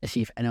 Let's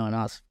see if anyone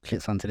else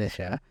clicks onto this,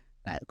 yeah?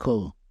 Like,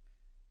 cool.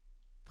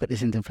 Put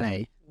this into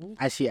play.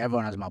 I see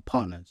everyone as my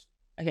partners.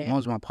 Okay.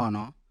 Mom's my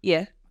partner.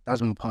 Yeah. My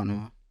dad's my partner.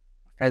 My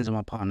friends are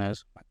my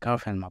partners. My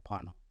girlfriend's my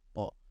partner.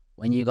 But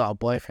when you got a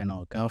boyfriend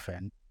or a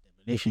girlfriend, the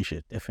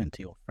relationship's different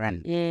to your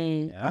friend.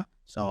 Yeah?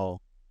 So,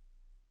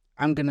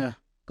 I'm gonna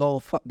go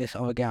fuck this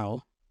other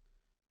girl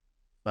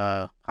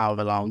for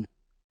however long.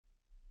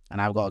 And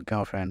I've got a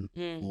girlfriend.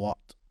 What?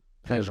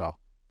 Pleasure.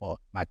 But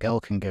my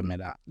girl can give me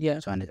that. Yeah.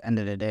 So at the end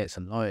of the day, it's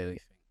a loyalty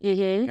thing.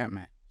 Mm-hmm. You get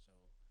me?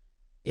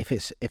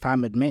 So if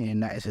I'm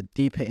admitting that it's a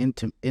deeper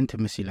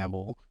intimacy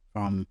level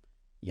from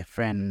your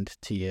friend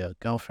to your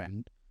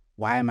girlfriend,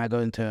 why am I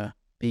going to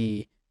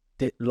be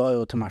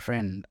loyal to my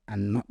friend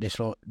and not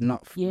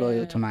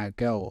loyal to my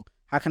girl?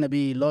 How can I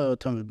be loyal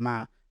to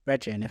my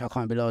brethren if I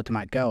can't be loyal to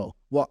my girl?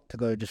 What, to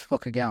go just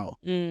fuck a girl?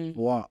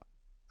 What?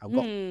 I've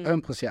got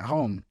own pussy at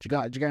home. Do you get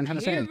what I'm trying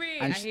to say?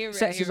 And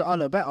sex is all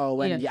the better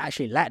when you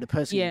actually like the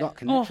person, you got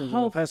connections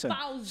with the person.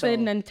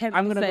 1010%.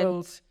 I'm gonna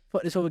go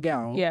put this other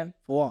girl for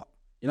what?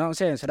 You know what I'm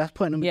saying? So that's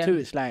point number 2.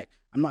 It's like,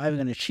 I'm not ever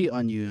gonna cheat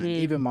on you. And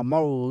even my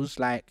morals,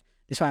 like,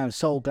 this is why I'm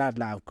so glad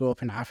that I grew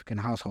up in an African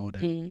household.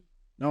 And, you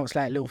know, it's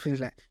like little things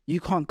like, you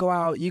can't go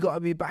out, you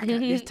gotta be back at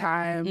this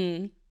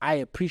time. I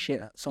appreciate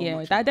that so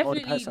much. That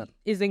definitely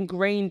is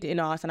ingrained in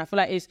us. And I feel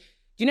like it's,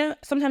 you know,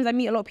 sometimes I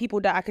meet a lot of people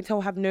that I can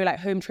tell have no like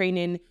home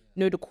training,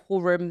 no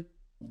decorum.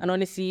 And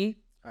honestly,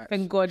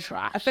 thank God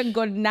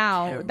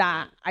now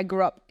that I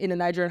grew up in a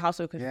Nigerian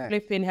household, because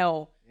flipping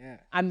hell.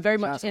 I'm very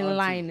much in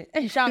line.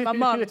 Shout out my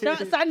mum.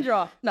 Shout out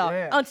Sandra. No,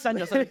 Aunt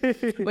Sandra. Sorry.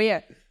 But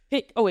yeah,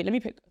 let me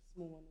pick a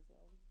small one as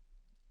well.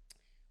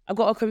 I've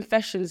got a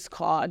confessions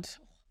card.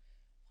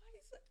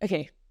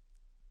 Okay.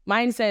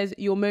 Mine says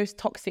your most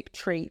toxic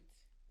trait.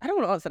 I don't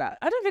want to answer that.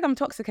 I don't think I'm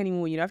toxic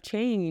anymore, you know, I've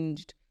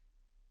changed.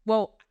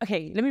 Well,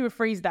 okay, let me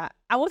rephrase that.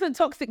 I wasn't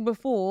toxic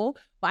before,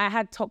 but I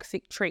had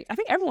toxic traits. I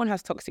think everyone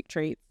has toxic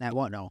traits. Like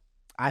what? No,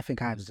 I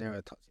think I have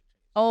 0 toxic traits.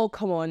 Oh,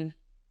 come on.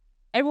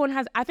 Everyone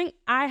has. I think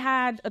I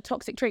had a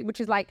toxic trait, which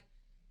is like,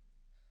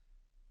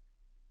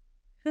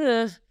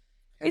 is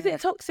it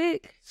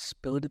toxic?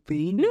 Spill the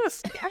beans. No.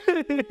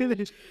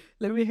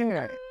 Let me hear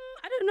it.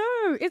 I don't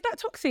know. Is that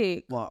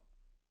toxic? What?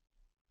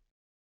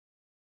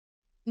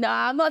 No,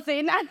 I'm not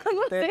saying that. I'm trying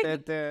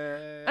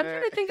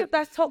to think if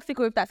that's toxic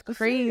or if that's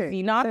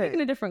crazy. No, I'm picking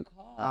a different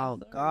card. Oh,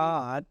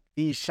 God.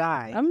 Be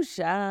shy. I'm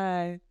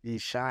shy. Be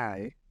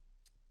shy.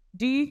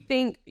 Do you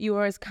think you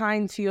are as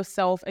kind to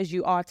yourself as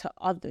you are to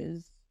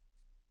others?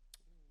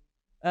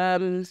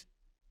 Do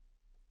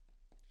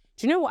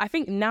you know what? I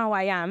think now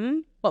I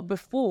am, but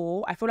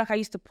before, I feel like I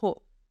used to put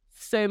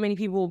so many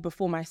people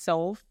before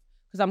myself,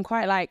 because I'm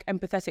quite like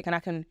empathetic, and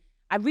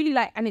I really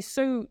like, and it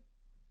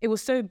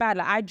was so bad.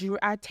 Like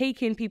I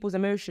take in people's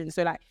emotions.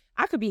 So like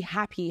I could be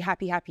happy.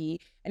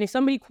 And if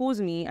somebody calls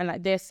me and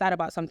like they're sad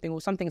about something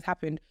or something's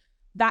happened,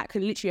 that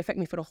could literally affect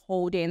me for the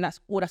whole day. And that's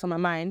all that's on my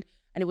mind.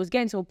 And it was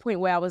getting to a point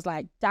where I was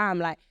like, damn,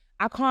 like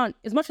I can't,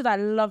 as much as I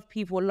love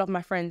people, love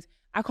my friends,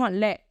 I can't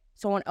let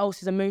someone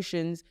else's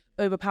emotions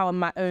overpower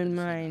my own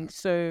mind.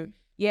 So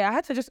yeah, I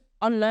had to just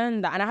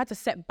unlearn that, and I had to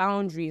set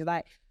boundaries.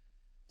 Like,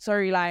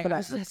 sorry, like,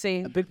 I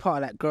say a big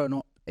part of like growing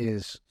up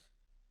is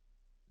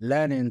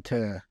learning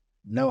to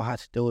know how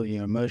to deal with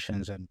your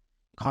emotions, and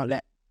can't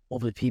let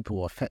other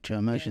people affect your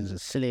emotions.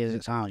 As silly as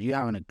it sounds, you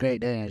having a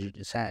great day, as you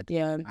just said,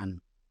 and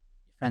your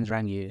friends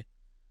rang you,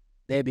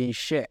 they're being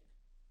shit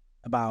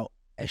about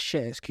a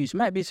shit excuse.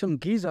 Might be some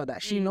geezer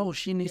that she knows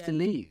she needs to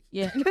leave.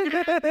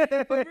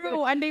 For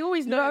real, and they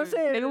always know. You know what I'm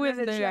saying? They always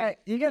know. Like,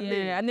 you get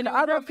me? And then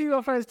I got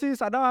female friends too,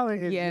 so I know how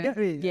it is. You get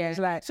me? Yeah. It's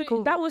like, so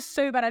cool. That was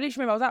so bad. I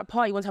literally remember I was at a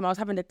party one time. I was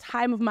having the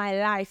time of my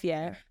life,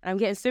 and I'm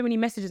getting so many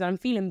messages and I'm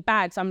feeling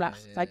bad. So I'm like,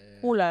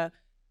 call her.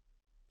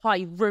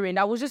 Party ruined.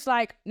 I was just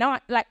like, now,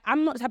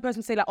 I'm not the type of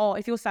person to say like, oh,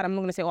 if you're sad, I'm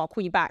not gonna say, oh, I'll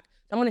call you back.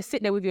 I'm gonna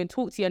sit there with you and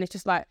talk to you, and it's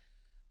just like,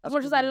 as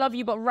much as I love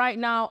you, but right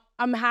now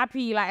I'm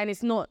happy, like, and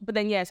it's not. But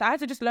then so I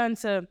had to just learn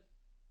to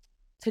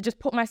just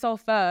put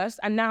myself first,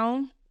 and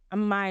now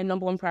I'm my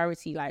number one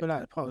priority. Like,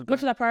 as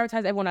much as I prioritize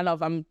everyone I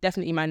love, I'm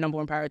definitely my number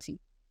one priority.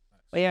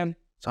 But yeah,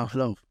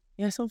 self-love.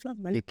 Yeah, self-love,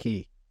 man. Big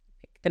key.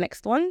 The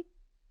next one.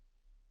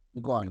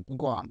 Go on.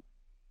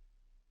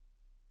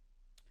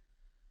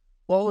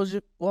 What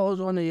was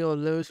one of your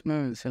lowest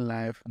moments in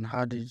life, and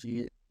how did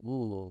you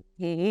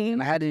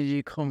and how did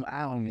you come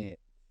out of it?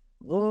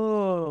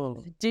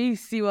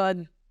 Juicy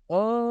one. I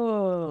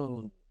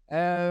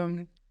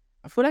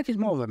feel like it's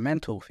more of a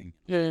mental thing.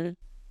 Like,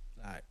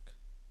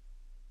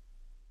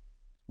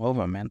 more of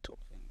a mental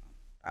thing.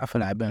 I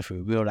feel like I've been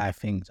through real life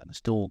things, and I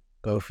still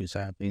go through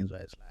certain things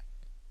where it's like,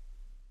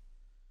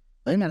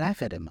 where's my life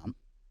headed, man?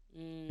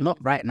 Not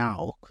right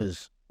now,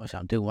 because obviously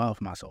I'm doing well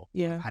for myself.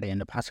 I had it in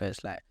the past where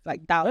it's like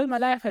that. Where's my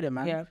life headed,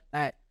 man?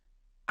 Like,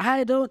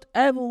 I don't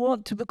ever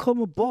want to become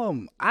a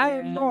bum. I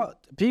am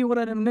not being one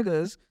of them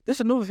niggas. This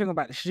is another thing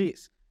about the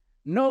streets.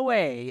 No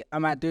way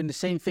am I doing the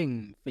same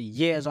thing for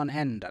years on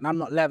end, and I'm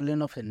not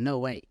leveling up in no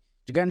way.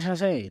 Do you get what I'm trying to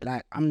say?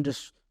 Like, I'm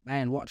just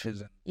buying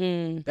watches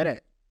and get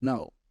it?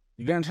 No.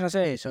 You get what I'm trying to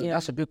say? So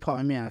that's a big part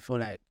of me. I feel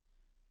like,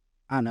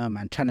 I don't know,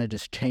 man, trying to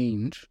just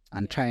change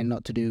and trying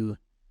not to do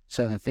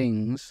certain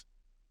things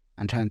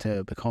and trying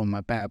to become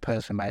a better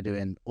person by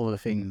doing all the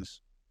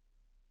things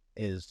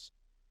is,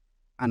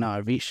 I know I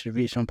reached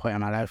some point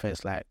in my life where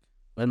it's like,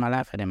 where's my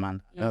life heading,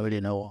 man? I don't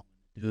really know what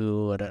to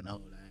do. I don't know,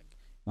 like, you know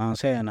what I'm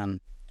saying? And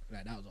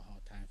like, that was a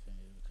hard time for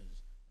me because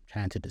I'm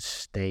trying to just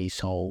stay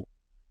so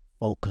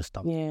focused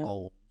on the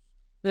goal.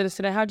 So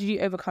then how did you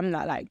overcome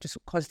that? Like, just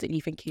constantly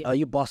thinking, oh,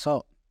 you boss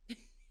up.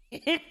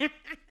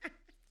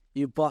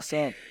 You boss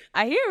up.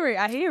 I hear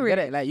it. Get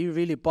it? Like, you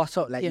really boss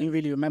up. Like, you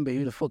really remember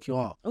who the fuck you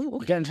are. Oh, okay. You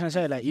get what I'm trying to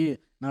say? Like, real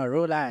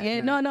life.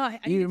 Yeah, like, no.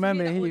 You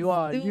remember who you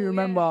are. You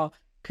remember,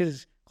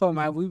 because, come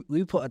on, man,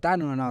 we put a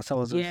down on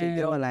ourselves. You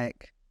know,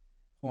 like,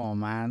 come on,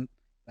 man.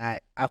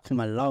 Like, I've come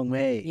a long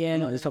way. Yeah.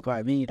 You know, let's talk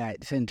about me. Like,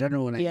 just in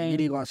general, like, you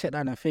really got to sit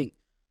down and think,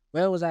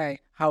 Where was I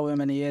however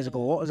many years ago?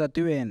 What was I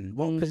doing?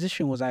 What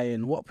position was I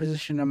in? What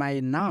position am I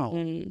in now?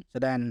 So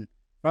then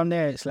from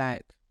there, it's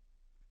like,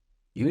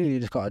 you really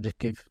just got to just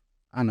give,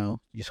 I don't know,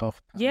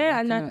 yourself. Yeah,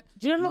 and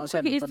do you know how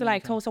quick it is to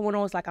like tell someone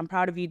else like I'm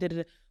proud of you,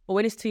 but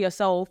when it's to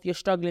yourself, you're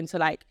struggling to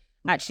like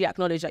actually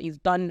acknowledge that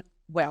you've done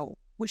well,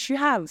 which you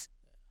have.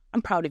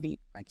 I'm proud of you.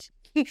 Thank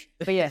you.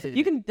 But yeah,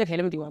 you can. Okay,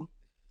 let me do one.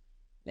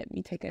 Let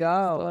me take it.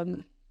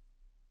 Oh,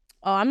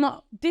 I'm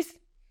not this.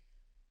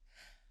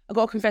 I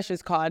got a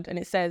confessions card and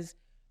it says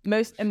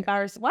most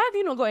embarrassing. Why have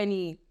you not got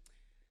any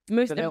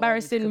most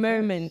embarrassing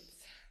moments?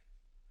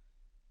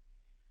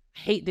 I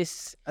hate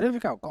this. I don't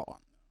think I've got one.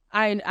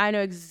 I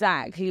know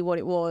exactly what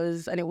it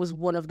was, and it was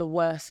one of the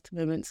worst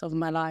moments of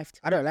my life.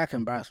 I don't like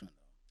embarrassment.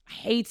 I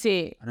hate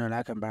it. I don't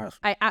like embarrassment.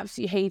 I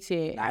absolutely hate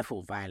it. I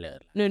feel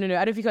violent. No.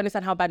 I don't think you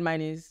understand how bad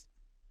mine is.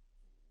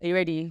 Are you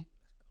ready?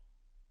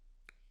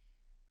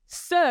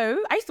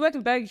 So I used to work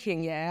in Burger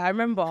King, yeah, I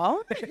remember.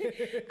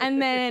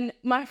 And then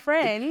my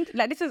friend,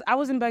 I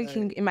was in Burger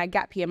King in my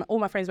gap year. All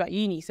my friends were at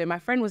uni. So my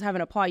friend was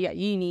having a party at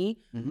uni,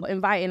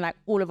 inviting like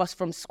all of us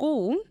from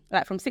school,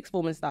 like from sixth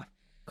form and stuff.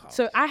 God.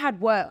 So I had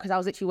work because I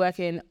was literally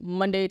working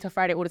Monday to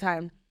Friday all the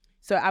time.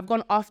 So I've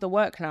gone after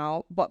work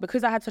now, but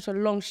because I had such a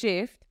long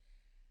shift,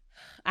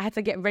 I had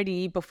to get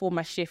ready before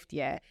my shift,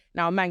 yeah.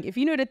 Now, AMANG, if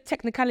you know the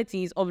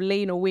technicalities of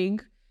laying a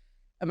wig,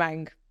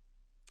 AMANG,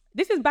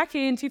 this is back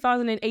in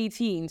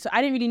 2018, so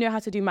I didn't really know how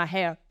to do my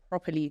hair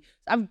properly.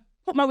 So I've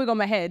put my wig on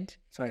my head.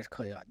 Sorry to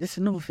cut you out. This is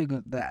another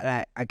thing that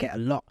like, I get a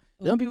lot.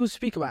 When people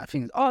speak about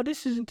things, oh,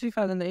 this is in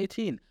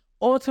 2018.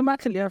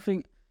 Automatically, I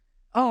think,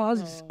 oh,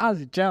 I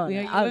was drunk.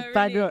 Yeah, I was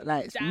bad really up.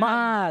 Like, it's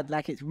mad.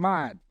 Like, it's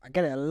mad. I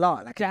get it a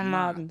lot. Like, it's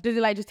mad. Does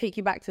it like just take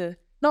you back to?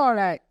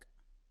 No,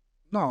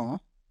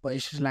 but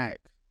it's just like,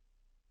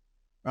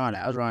 right,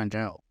 I was right in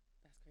jail.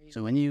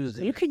 So when you was...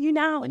 Look at you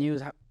now. When you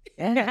was...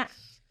 Yeah.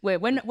 Wait,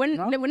 when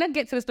I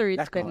get to the story,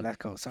 let's go.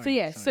 Sorry. So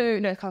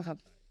yeah, come.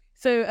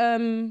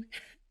 So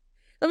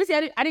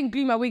obviously I didn't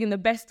glue my wig in the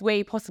best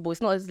way possible.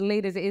 It's not as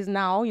laid as it is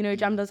now. You know,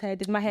 Jam does hair,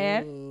 did my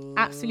hair,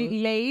 absolutely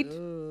laid.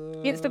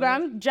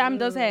 Instagram, Jam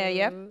does hair.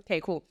 Yeah.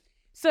 Okay, cool.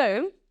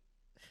 So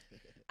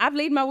I've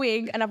laid my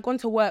wig and I've gone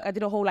to work. I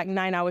did a whole like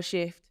 9-hour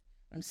shift.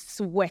 I'm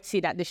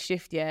sweated at this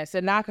shift. Yeah.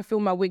 So now I can feel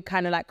my wig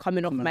kind of like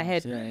coming off my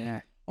head.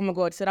 Yeah. Oh my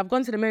God. So I've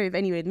gone to the Motive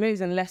anyway. The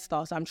Motive's in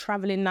Leicester. So I'm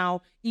traveling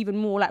now, even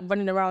more like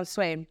running around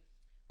sweating.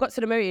 Got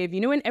to the Motive. You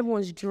know when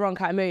everyone's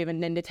drunk at a Motive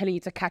and then they're telling you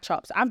to catch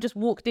up. So I've just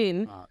walked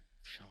in.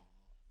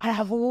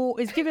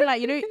 It's giving like,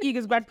 you know,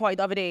 Eagle's grad party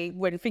the other day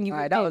when Thingy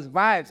walked in. That was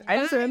vibes.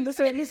 Listen.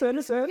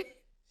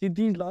 See,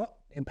 these lot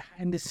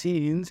behind the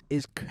scenes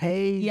is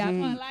crazy. Yeah,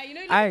 I'm not like, you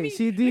know, I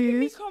see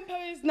these. Look at me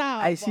composed now.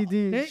 I see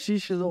these.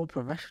 She's all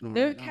professional.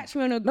 Don't catch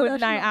me on a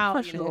good night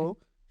out. You know?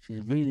 She's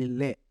really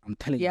lit. I'm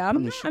telling you. Yeah,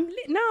 I'm lit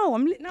now.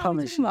 I'm lit now.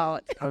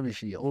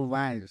 Promise you. All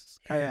vibes.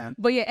 Carry on.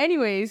 But yeah,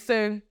 anyways,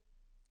 so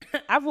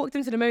I've walked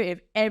into the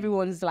Motive.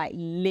 Everyone's like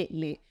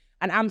lit.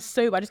 And I'm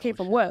sober. I just came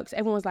from work. So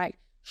everyone's like,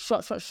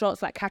 shots,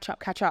 like catch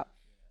up.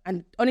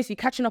 And honestly,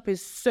 catching up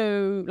is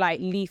so like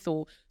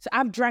lethal. So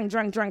I've drank,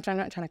 trying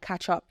to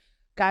catch up.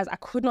 Guys, I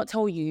could not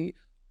tell you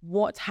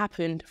what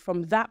happened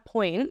from that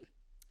point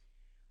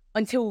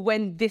until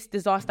when this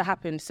disaster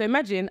happened. So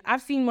imagine,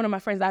 I've seen one of my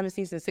friends that I haven't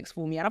seen since sixth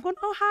form, and I've gone,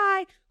 oh,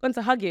 hi, gone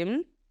to hug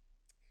him.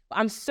 But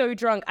I'm so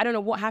drunk, I don't know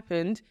what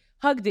happened.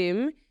 Hugged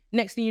him,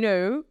 next thing you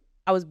know,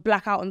 I was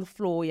blackout on the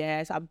floor,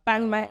 yeah. So I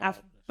banged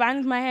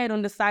my head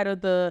on the side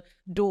of the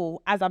door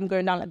as I'm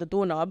going down like the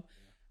doorknob.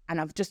 And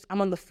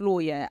I'm on the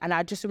floor, yeah. And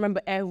I just remember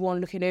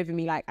everyone looking over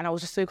me like, and I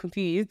was just so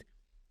confused.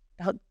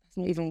 That's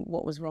not even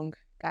what was wrong,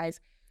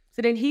 guys.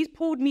 So then he's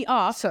pulled me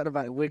up. Something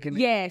about it wigging.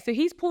 Yeah, so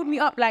he's pulled me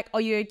up like,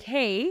 are you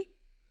okay?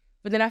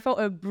 But then I felt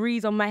a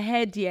breeze on my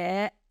head,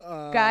 yeah.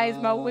 Guys,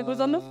 my wig was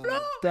on the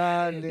floor.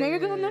 Darling. My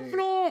wig was on the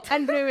floor.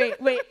 And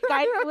wait,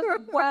 guys,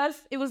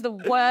 it was the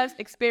worst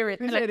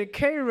experience. You said it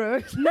came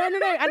road. No.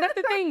 And that's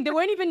the thing. They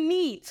weren't even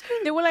neat.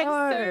 They were like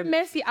so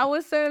messy. I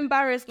was so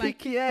embarrassed. Like,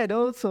 picky head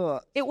also.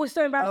 It was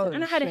so embarrassing.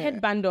 And I had a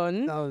headband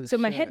on. So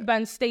my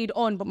headband stayed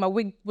on, but my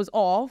wig was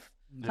off.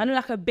 I looked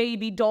like a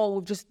baby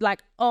doll, just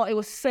like, it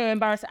was so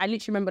embarrassing. I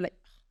literally remember like,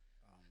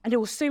 and there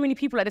were so many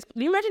people like this.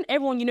 Can you imagine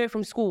everyone you know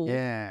from school?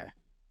 Yeah.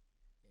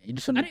 You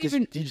just want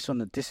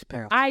to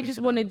dissipate. I just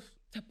wanted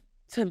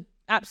to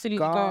absolutely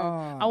go.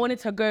 I wanted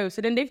to go.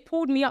 So then they've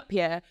pulled me up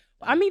here.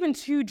 I'm even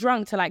too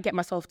drunk to like get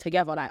myself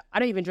together. Like I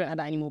don't even drink like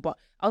that anymore. But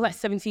I was like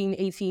 17,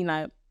 18,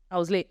 like I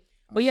was lit.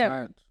 But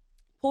yeah,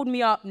 pulled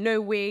me up,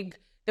 no wig.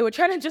 They were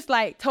trying to just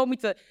like tell me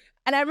to.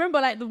 And I remember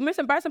like the most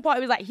embarrassing part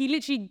was like he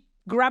literally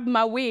grabbed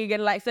my wig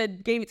and like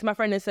gave it to my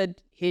friend and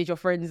said, "Here's your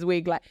friend's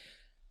wig." Like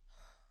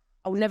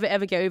I will never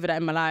ever get over that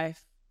in my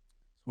life.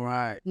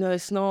 Right. No,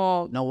 it's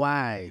not. No,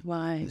 why?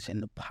 Why? It's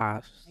in the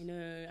past. I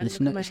know. And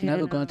it's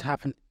never going to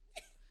happen.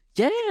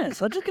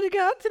 Yes, I'm just going to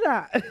get onto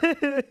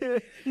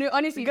that. No,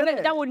 honestly,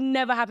 that would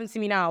never happen to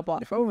me now,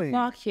 but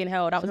fucking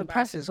hell, that was the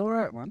past. It's all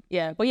right, man.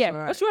 Yeah, but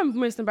yeah, what's your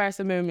most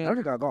embarrassing moment? I don't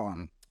think I got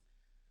one.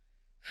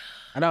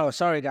 I know,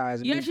 sorry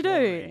guys. You actually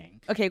do?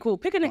 Okay, cool.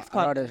 Pick a next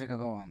card. I don't think I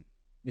got one.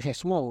 You say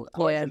small.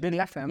 Oh yeah. Been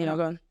left there. You know,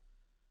 go on.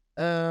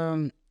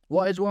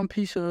 What is one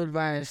piece of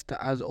advice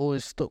that has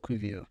always stuck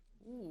with you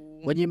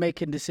when you're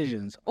making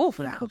decisions? Oh,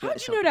 how do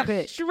you know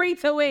that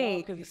straight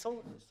away?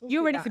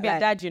 You're ready to be a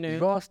dad, you know.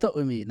 It's all stuck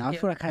with me. Now I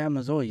feel like I am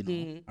as well, you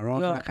know. I feel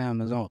like I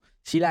am as well.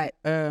 See, like,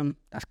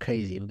 that's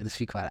crazy. We're gonna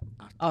speak about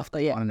that after.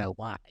 Yeah, I don't know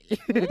why.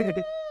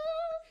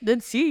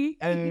 Then see.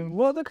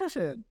 What's the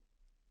question?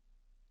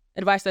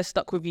 Advice that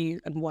stuck with you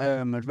and what?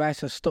 Advice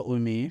that stuck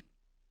with me.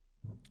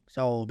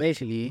 So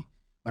basically,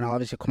 when I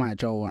obviously come out of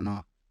jail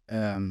and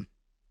whatnot,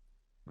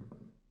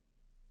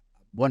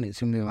 wanted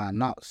to move out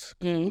nuts.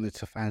 Wanted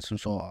to find some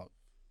sort of,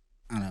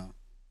 I don't know,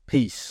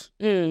 peace.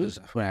 Because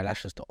I feel like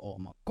that's just the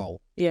ultimate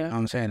goal. Yeah. You know what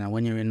I'm saying? And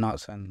when you're in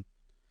nuts and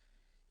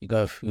you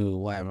go through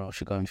whatever else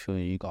you're going through,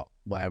 you got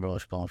whatever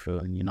else you're going through,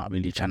 and you're not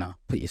really trying to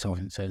put yourself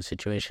in certain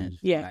situations.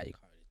 Yeah. Like you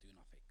can't really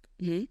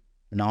do nothing.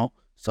 You know?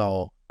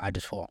 So I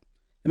just thought,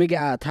 let me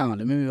get out of town.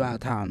 Let me move out of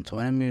town. So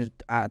when I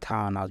moved out of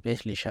town, I was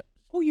basically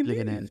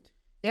living in.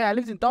 Yeah, I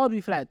lived in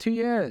Derby for like 2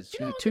 years.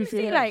 You know, 2,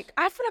 3 years. Like,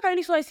 I feel like I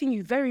only started seeing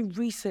you very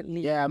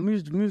recently. Yeah, I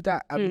moved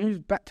back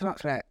to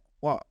Nuts like,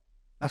 what?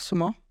 Last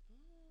summer?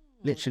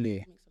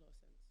 Literally.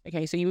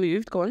 Okay, so you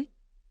moved, go on.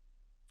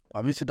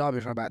 I moved to Derby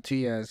for about 2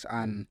 years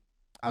and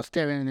I was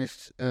staying in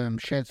this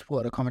shared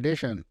supported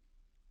accommodation.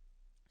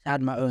 I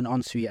had my own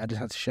ensuite. I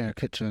just had to share a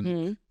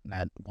kitchen,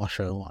 like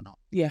washer and whatnot.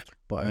 Yeah.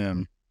 But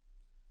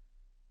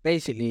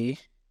basically,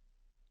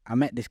 I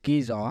met this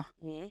geezer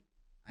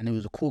and he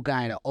was a cool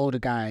guy, the older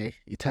guy.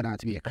 He turned out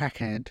to be a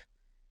crackhead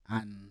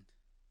and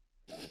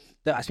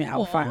don't ask me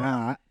how I found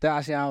out. Don't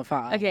ask me how I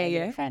found out. Okay,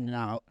 yeah. Finding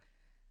out.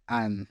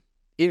 And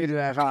even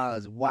though I thought it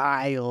was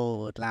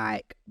wild,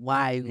 like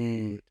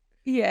wild.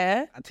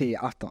 Yeah. I'll tell you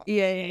after.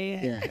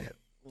 Yeah.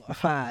 I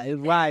thought it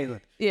was wild.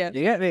 Yeah.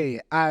 You get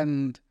me?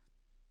 And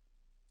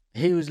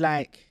he was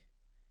like,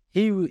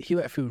 he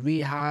went through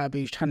rehab.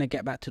 He was trying to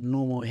get back to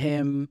normal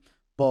him,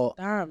 but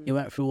he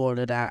went through all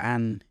of that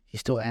and he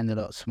still ended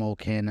up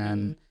smoking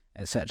and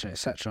etc.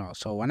 etc.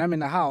 So when I'm in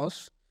the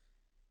house,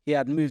 he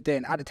had moved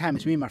in. At the time,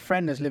 it's me and my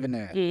friend that's living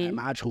there. Like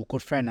my actual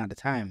good friend at the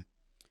time.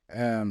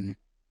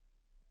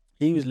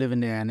 He was living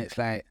there and it's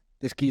like,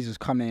 this geezer's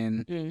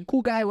coming.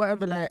 Cool guy,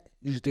 whatever, like,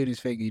 he's just doing his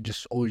thing. He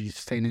just always used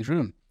to stay in his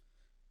room.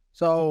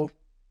 So,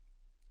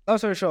 long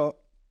story short,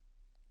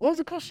 what was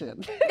the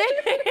question?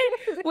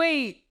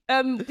 Wait,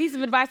 piece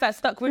of advice that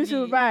stuck with you. Piece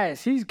of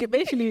advice. He's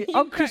basically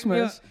on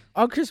Christmas.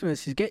 On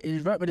Christmas,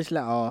 he's wrote me this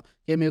letter,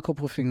 gave me a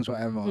couple of things,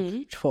 whatever.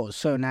 Which I thought was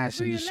so nice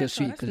and so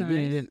sweet because it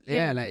really didn't.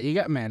 Yeah, like you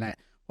get me, like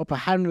proper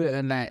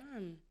handwritten, like,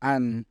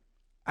 and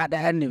at the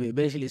end of it,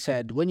 basically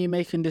said, when you're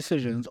making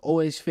decisions,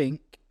 always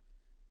think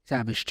it's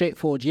either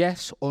straightforward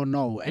yes or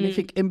no.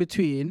 Anything in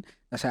between,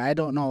 that's like, I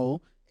don't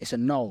know. It's a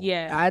no.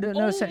 Yeah. I don't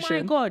know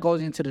section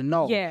goes into the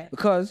no. Yeah.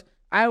 Because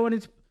I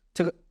wanted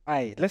to.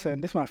 Hey,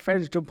 listen, this is my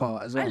friend's jumper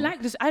as well. I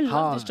like this. I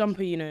love this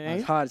jumper, you know.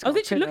 It's hard. I was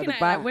literally looking at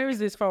it like, where is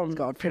this from? It's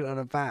got a print on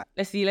the back.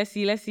 Let's see.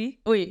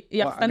 Wait,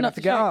 you have to stand up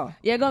to get out.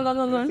 Yeah, go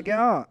on. To get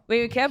out.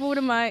 Wait, careful with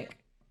the mic.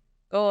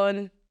 Go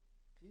on.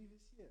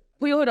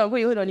 Put your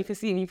hood on. You can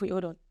see me. Put your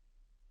hood on.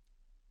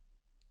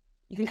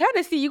 You can kind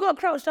of see. You got to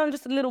crouch down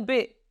just a little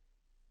bit.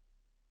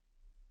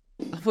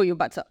 I thought you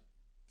were about to.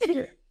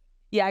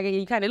 Yeah,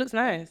 you kind of looks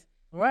nice.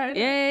 Right.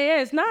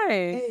 Yeah, it's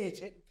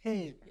nice.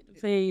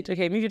 Page.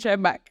 Okay, move your chair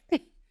back.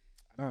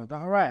 Oh,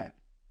 that all right?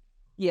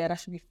 Yeah, that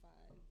should be fine.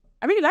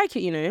 I really like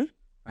it, you know.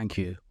 Thank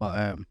you.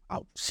 But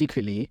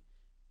secretly,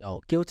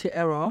 guilty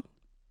error.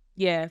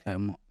 Yeah.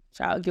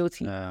 Shout out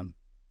guilty. I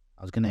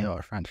was gonna hit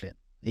her Franklin.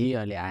 He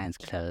only irons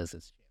clothes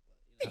and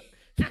shit.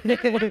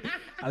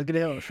 I was gonna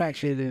hit her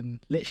Franklin and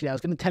literally I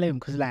was gonna tell him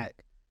because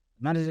like,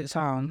 mad as it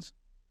sounds,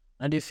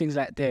 I do things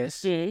like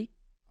this. Oh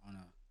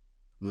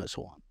no, that's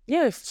one.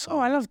 Yes. So,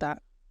 I love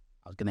that.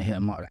 I was gonna hit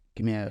him up like,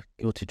 give me a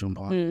guilty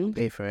jumper, I'll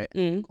pay for it,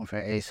 come for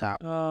it ASAP.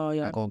 Oh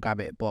yeah. I go grab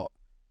it, but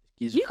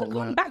you can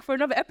come back for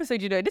another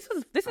episode. You know, this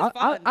is fun.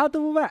 I'll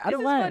double back. I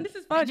don't mind. This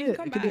is fun. You can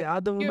come back.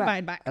 I'll double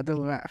back. I'll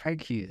double back.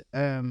 Thank you.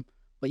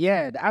 But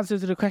yeah, the answer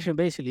to the question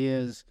basically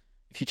is,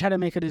 if you try to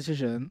make a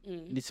decision,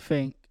 you need to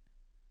think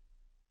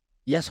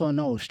yes or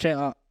no, straight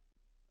up.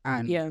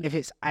 And if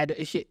it's either,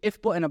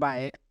 if button about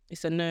it,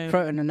 it's a no.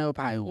 Throw it in the no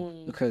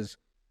pile. Because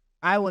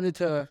I wanted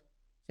to,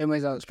 same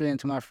ways I was explaining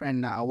to my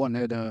friend that I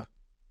wanted a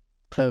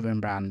clothing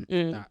brand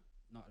that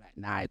not like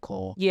Nike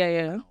or you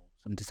know,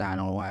 some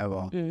designer or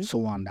whatever,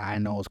 someone that I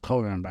know is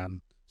clothing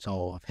brand.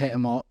 So I've hit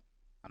him up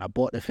and I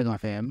bought the thing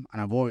off him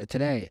and I wore it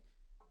today.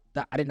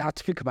 That I didn't have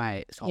to think about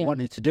it, so I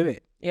wanted to do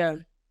it. Yeah.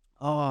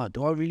 Oh,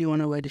 do I really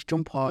want to wear this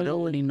jumper? I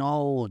don't really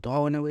know. Do I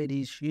want to wear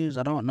these shoes?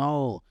 I don't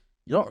know.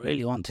 You don't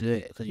really want to do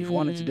it because if you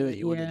wanted to do it,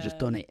 you would have just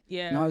done it.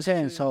 Yeah. You know what I'm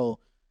saying? So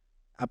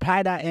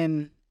apply that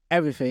in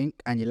everything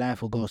and your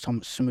life will go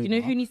somewhat smoother. You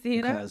know who needs to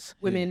hear that?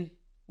 Women.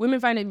 Women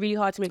find it really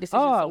hard to make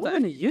decisions. Oh,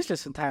 women are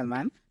useless sometimes,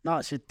 man. No,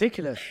 it's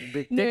ridiculous.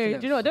 No, do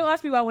you know what? Don't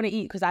ask me what I want to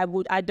eat because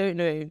I don't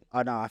know.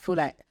 Oh no, I feel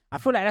like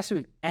that's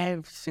with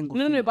every single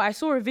No, but I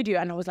saw a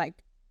video and I was like,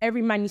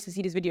 every man needs to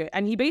see this video.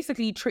 And he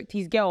basically tricked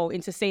his girl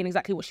into saying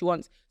exactly what she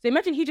wants. So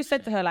imagine he just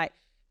said to her like,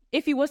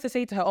 if he was to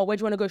say to her, oh, where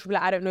do you want to go? She'd be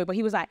like, I don't know. But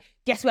he was like,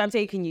 guess where I'm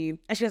taking you?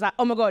 And she was like,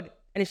 oh my God.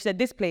 And she said,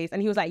 this place.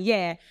 And he was like,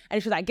 yeah.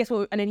 And she was like, guess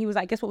what? And then he was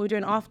like, guess what we're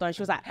doing after? And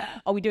she was like,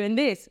 are we doing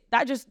this?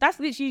 That's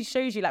literally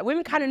shows you, like,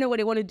 women kind of know what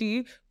they want to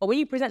do. But when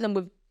you present them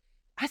with,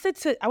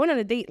 I went on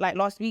a date like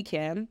last week,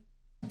 yeah.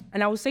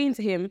 And I was saying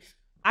to him,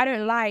 I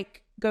don't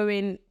like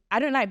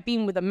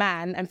being with a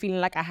man and feeling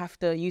like I have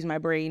to use my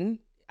brain.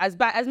 As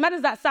mad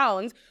as that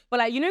sounds, but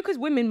like, you know, because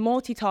women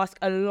multitask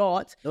a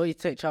lot. No, you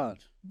take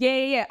charge.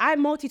 Yeah. I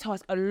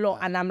multitask a lot,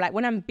 and I'm like,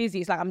 when I'm busy,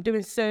 it's like I'm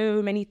doing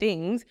so many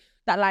things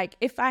that, like,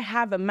 if I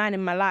have a man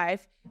in my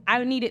life,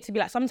 I need it to be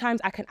like,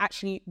 sometimes I can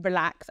actually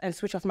relax and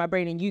switch off my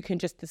brain, and you can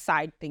just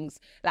decide things.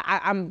 Like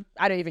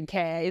I don't even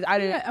care.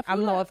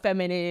 I'm not a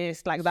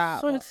feminist like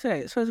that.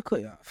 Sorry to cut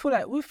you. I feel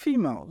like with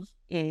females,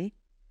 like,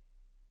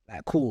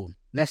 cool.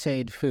 Let's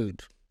say the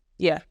food.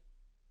 Yeah.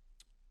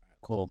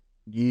 Cool.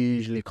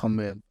 Usually come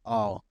with,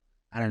 oh,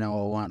 I don't know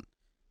what I want.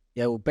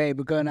 Yeah, well, babe,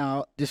 we're going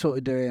out. This is what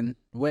we're doing.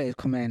 The waiter's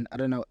coming. I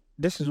don't know.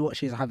 This is what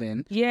she's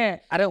having. Yeah.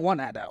 I don't want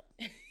that, though.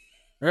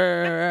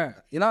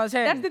 You know what I'm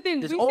saying? That's the thing.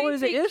 There's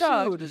always an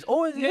issue. There's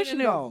always an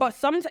issue. But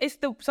sometimes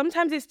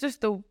it's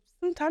just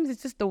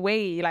the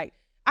way. Like,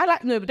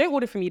 but don't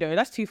order for me though.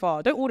 That's too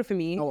far. Don't order for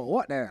me. Oh,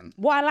 what then?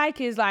 What I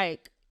like is,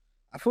 like,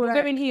 I feel like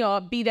go in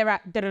here, be there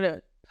at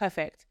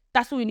perfect.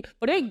 That's what we need.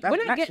 But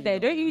when I get there,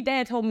 don't you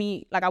dare tell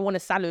me like I want a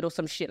salad or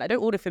some shit. Like,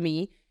 don't order for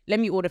me.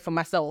 Let me order for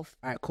myself.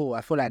 All right, cool.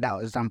 I feel like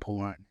that example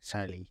weren't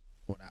necessarily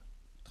for that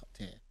top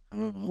tier.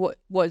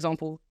 What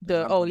example?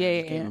 Yeah.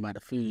 About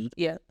the food.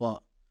 Yeah.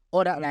 But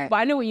all that, like. But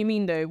I know what you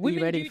mean though.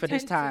 We ready for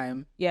this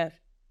time? Yeah.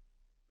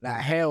 Like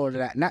hair or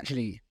like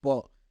naturally,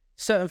 but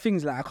certain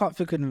things, like, I can't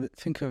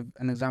think of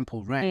an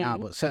example right now.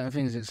 But certain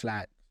things, it's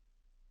like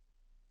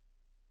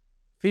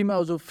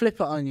females will flip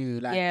it on you.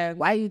 Like,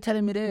 why are you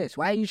telling me this?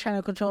 Why are you trying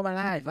to control my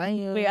life? Why are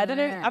you... Wait, I don't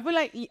know. I feel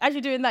like as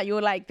you're doing that,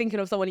 you're like thinking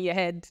of someone in your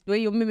head where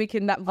you're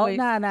mimicking that voice.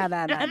 Oh,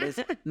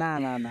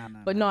 nah.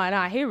 But no,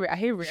 I hear it.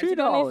 It's true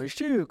though, it's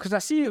true. Because I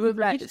see it with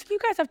like... You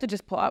guys have to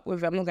just put up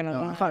with it. I'm not going to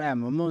lie. I can't lie.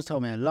 My mom's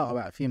told me a lot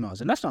about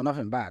females. And that's not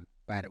nothing bad,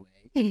 by the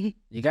way.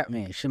 You get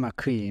me? She's my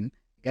queen.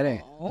 Get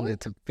it? A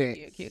little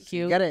bit.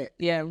 Cute. Get it?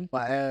 Yeah.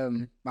 But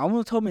my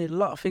mom told me a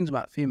lot of things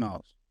about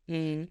females.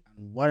 And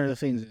one of the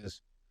things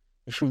is,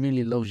 if she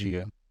really loves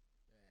you,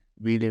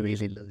 really,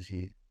 really loves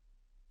you,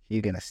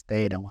 she's going to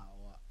stay no matter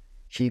what.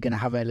 She's going to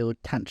have a little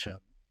tantrum.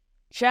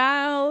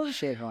 Ciao.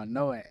 Shit, I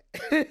know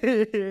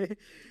it.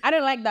 I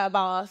don't like that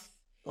about us.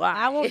 Wow.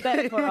 I want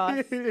better for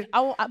us.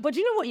 But do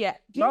you know what, yeah?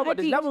 But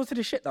there's levels to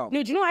the shit, though.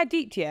 No, do you know what I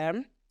deeped, yeah?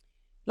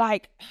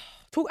 Like,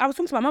 I was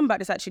talking to my mum about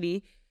this,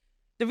 actually.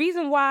 The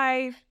reason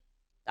why,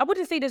 I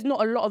wouldn't say there's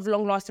not a lot of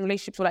long-lasting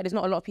relationships, or like there's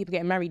not a lot of people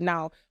getting married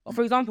now. But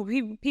for example,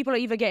 people are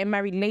either getting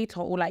married later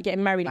or like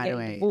getting married and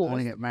getting divorced. I want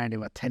to get married in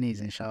my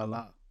 20s,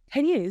 inshallah.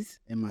 10 years?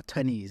 In my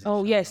 20s.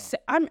 Oh, yes.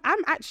 I'm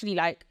actually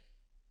like,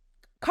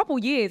 couple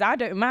years, I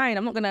don't mind.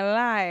 I'm not going to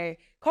lie.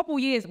 Couple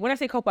years. When I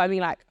say couple, I mean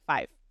like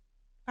 5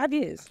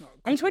 years.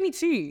 I'm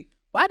 22.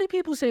 Why do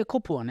people say a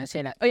couple and they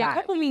say that? Oh, yeah,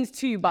 couple means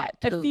 2, but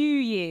like 2. A few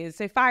years.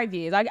 So 5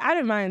 years. I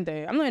don't mind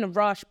though. I'm not in a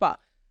rush, but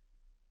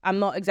I'm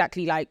not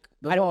exactly like...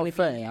 I don't want to be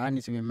 30. I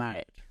need to be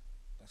married.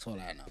 That's all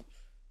I know.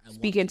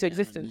 Speak into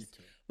existence.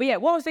 But yeah,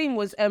 what I was saying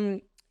was... what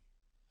was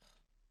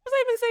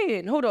I even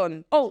saying? Hold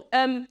on. Oh,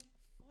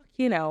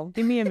 you know,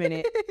 give me a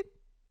minute.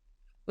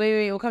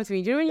 Wait, it'll come to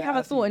me. Do you know when you have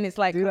a thought and it's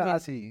like... Do that, I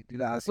see.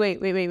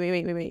 Wait.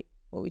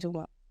 What are we talking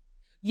about?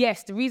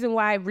 Yes, the reason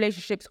why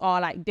relationships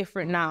are like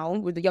different now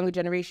with the younger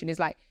generation is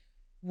like,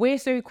 we're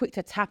so quick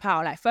to tap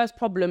out. Like, first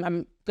problem,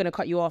 I'm going to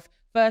cut you off.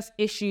 First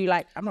issue,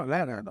 like... I'm not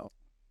like that though.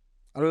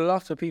 A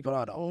lot of people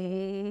are though.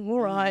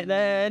 All right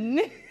then.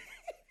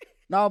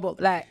 No, but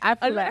like, I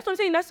feel like... That's what I'm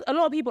saying. That's a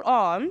lot of people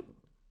are.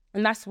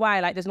 And that's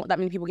why like there's not that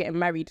many people getting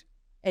married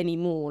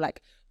anymore.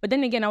 Like, but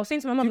then again, I was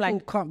saying to my mum, like...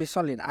 People can't be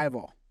solid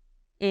either.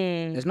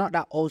 There's not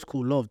that old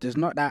school love. There's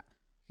not that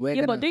we're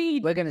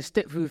gonna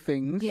stick through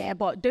things. Yeah,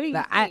 but do you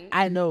like, think...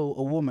 I know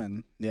a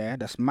woman, yeah,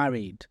 that's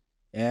married,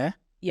 yeah?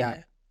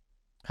 Yeah.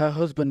 Her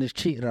husband has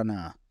cheated on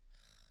her.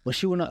 But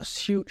she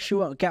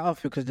won't get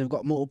off because they've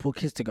got multiple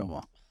kids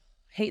together.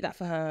 Hate that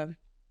for her.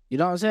 You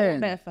know what I'm saying?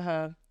 Better for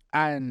her.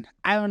 And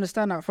I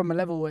understand that from a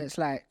level where it's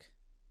like,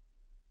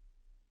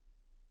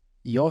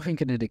 you're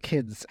thinking of the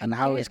kids and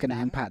how it's going to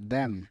impact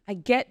them. I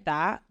get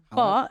that.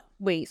 But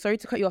wait, sorry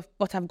to cut you off,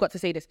 but I've got to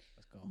say this.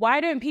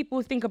 Why don't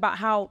people think about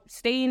how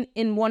staying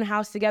in one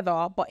house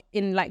together, but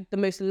in like the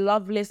most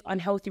loveless,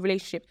 unhealthy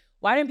relationship,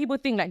 why don't people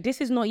think like this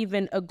is not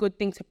even a good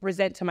thing to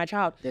present to my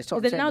child? There's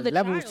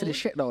levels to the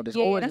shit though. There's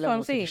always that's what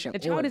I'm saying. The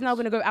child is now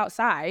going to go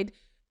outside,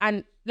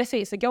 and let's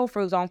say it's a girl,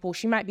 for example,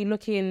 she might be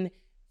looking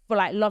for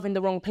like love in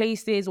the wrong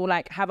places, or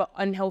like have an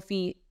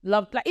unhealthy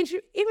love. Like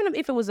even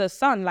if it was a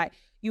son, like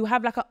you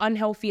have like an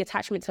unhealthy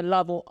attachment to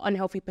love or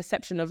unhealthy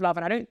perception of love,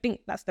 and I don't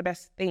think that's the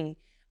best thing.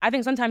 I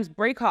think sometimes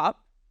break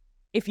up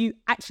if you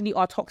actually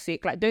are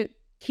toxic. Like don't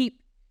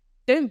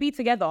be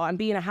together and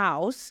be in a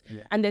house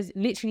and there's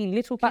literally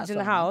little kids in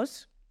the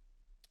house,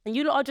 and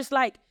you lot are just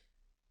like,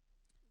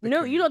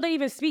 no, you lot don't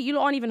even speak. You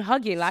lot aren't even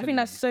hugging. Like, I think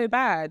that's so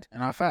bad.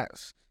 And our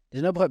facts.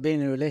 there's no point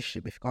being in a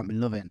relationship if you can't be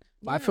loving.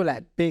 But I feel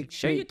like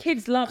Show your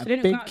kids love. So they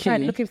don't go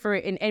outside looking for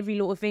it in every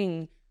little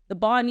thing. The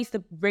bar needs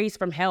to raise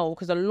from hell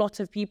because a lot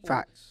of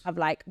people have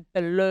like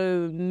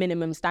below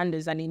minimum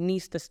standards and it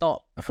needs to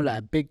stop. I feel like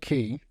a big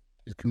key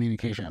is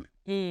communication.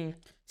 See,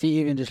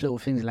 even just little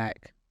things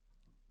like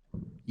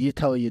you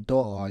tell your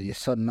daughter or your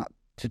son not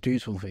to do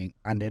something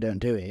and they don't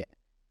do it.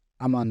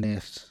 I'm on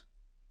this.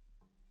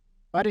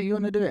 Why don't you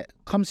want to do it?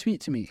 Come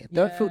speak to me.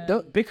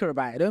 Don't bicker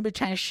about it. Don't be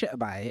chatting shit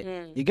about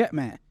it. You get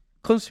me?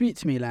 Come speak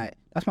to me like,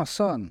 that's my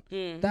son.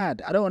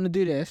 Dad, I don't want to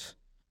do this.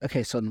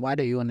 Okay, son, why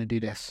don't you want to do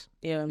this?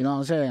 Yeah. You know what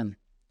I'm saying?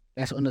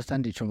 Let's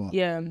understand each other.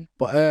 Yeah.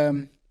 But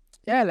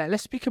yeah, like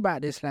let's speak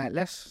about this. Like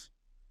let's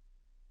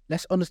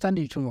understand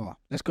each other.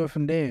 Let's go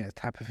from there,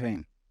 type of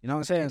thing. You know what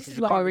I'm saying? This is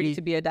why I'm ready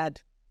to be a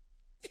dad.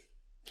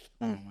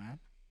 Oh man,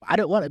 I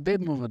don't want a big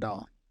mother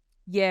though.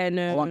 Yeah,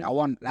 no. I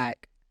want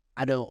like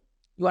I don't.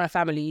 You want a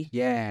family?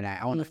 Yeah,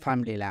 like I want a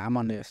family. Like I'm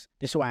on this.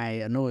 This is why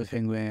another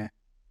thing where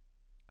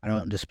I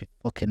don't just be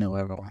fucking or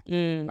whatever.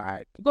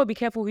 Like you gotta be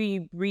careful who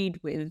you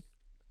breed with.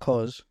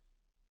 Cause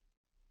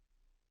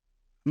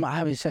I'm not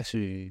having sex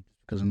with you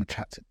because I'm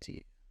attracted to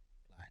you.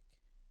 Like,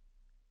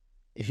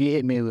 if you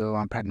hit me with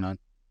I'm pregnant,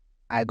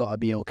 I gotta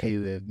be okay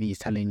with me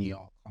telling you,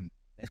 oh, come,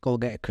 let's go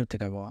get a crib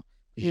together.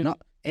 You're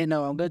not, I'm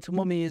going to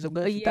mummy's, I'm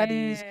going to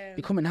daddy's,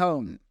 you're coming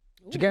home.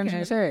 Do you get what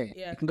I'm saying?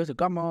 Yeah. You can go to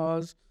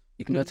grandma's,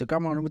 you can go to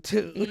grandma number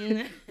 2.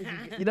 You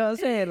know what I'm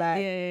saying?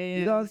 Like,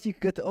 you know, you can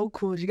go to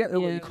uncles, you get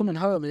you're coming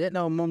home, you don't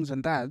know mums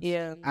and dads.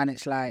 Yeah. And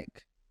it's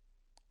like,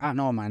 I don't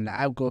know, man. Like,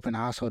 I grew up in a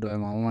household where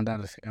my mum and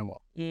dad was together.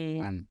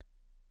 And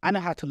I know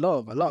how to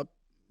love. A lot of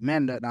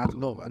men don't know how to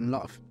love. And a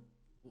lot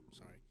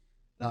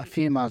of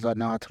females don't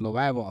know how to love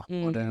either.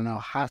 Or they don't know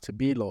how to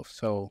be loved.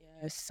 So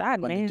it's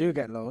sad, when man. they do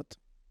get loved,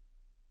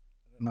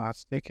 they don't know how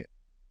to take it.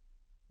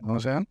 You know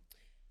what I'm saying?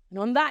 And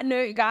on that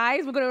note,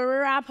 guys, we're going to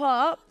wrap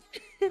up.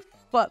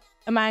 But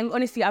Amang,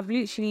 honestly, I've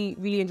actually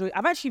really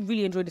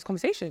enjoyed this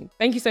conversation.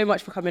 Thank you so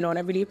much for coming on. I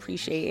really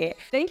appreciate it.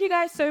 Thank you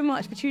guys so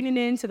much for tuning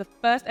in to the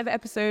first ever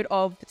episode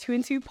of the 2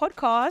 and 2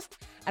 podcast.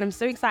 And I'm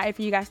so excited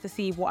for you guys to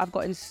see what I've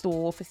got in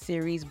store for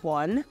series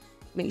 1.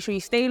 Make sure you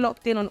stay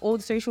locked in on all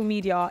the social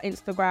media,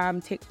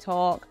 Instagram,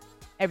 TikTok,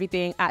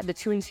 everything at the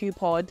 2 and 2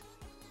 pod.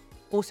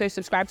 Also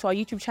subscribe to our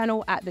YouTube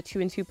channel at the 2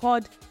 and 2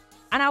 pod.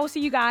 And I will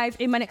see you guys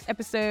in my next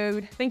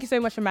episode. Thank you so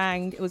much,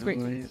 Amang. It was great.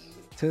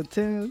 2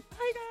 2.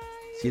 Bye,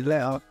 guys. See you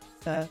later.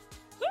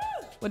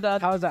 We're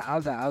done. How's that?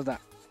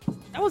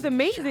 That was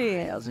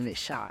amazing. That was a bit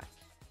shy.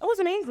 That was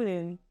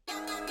amazing.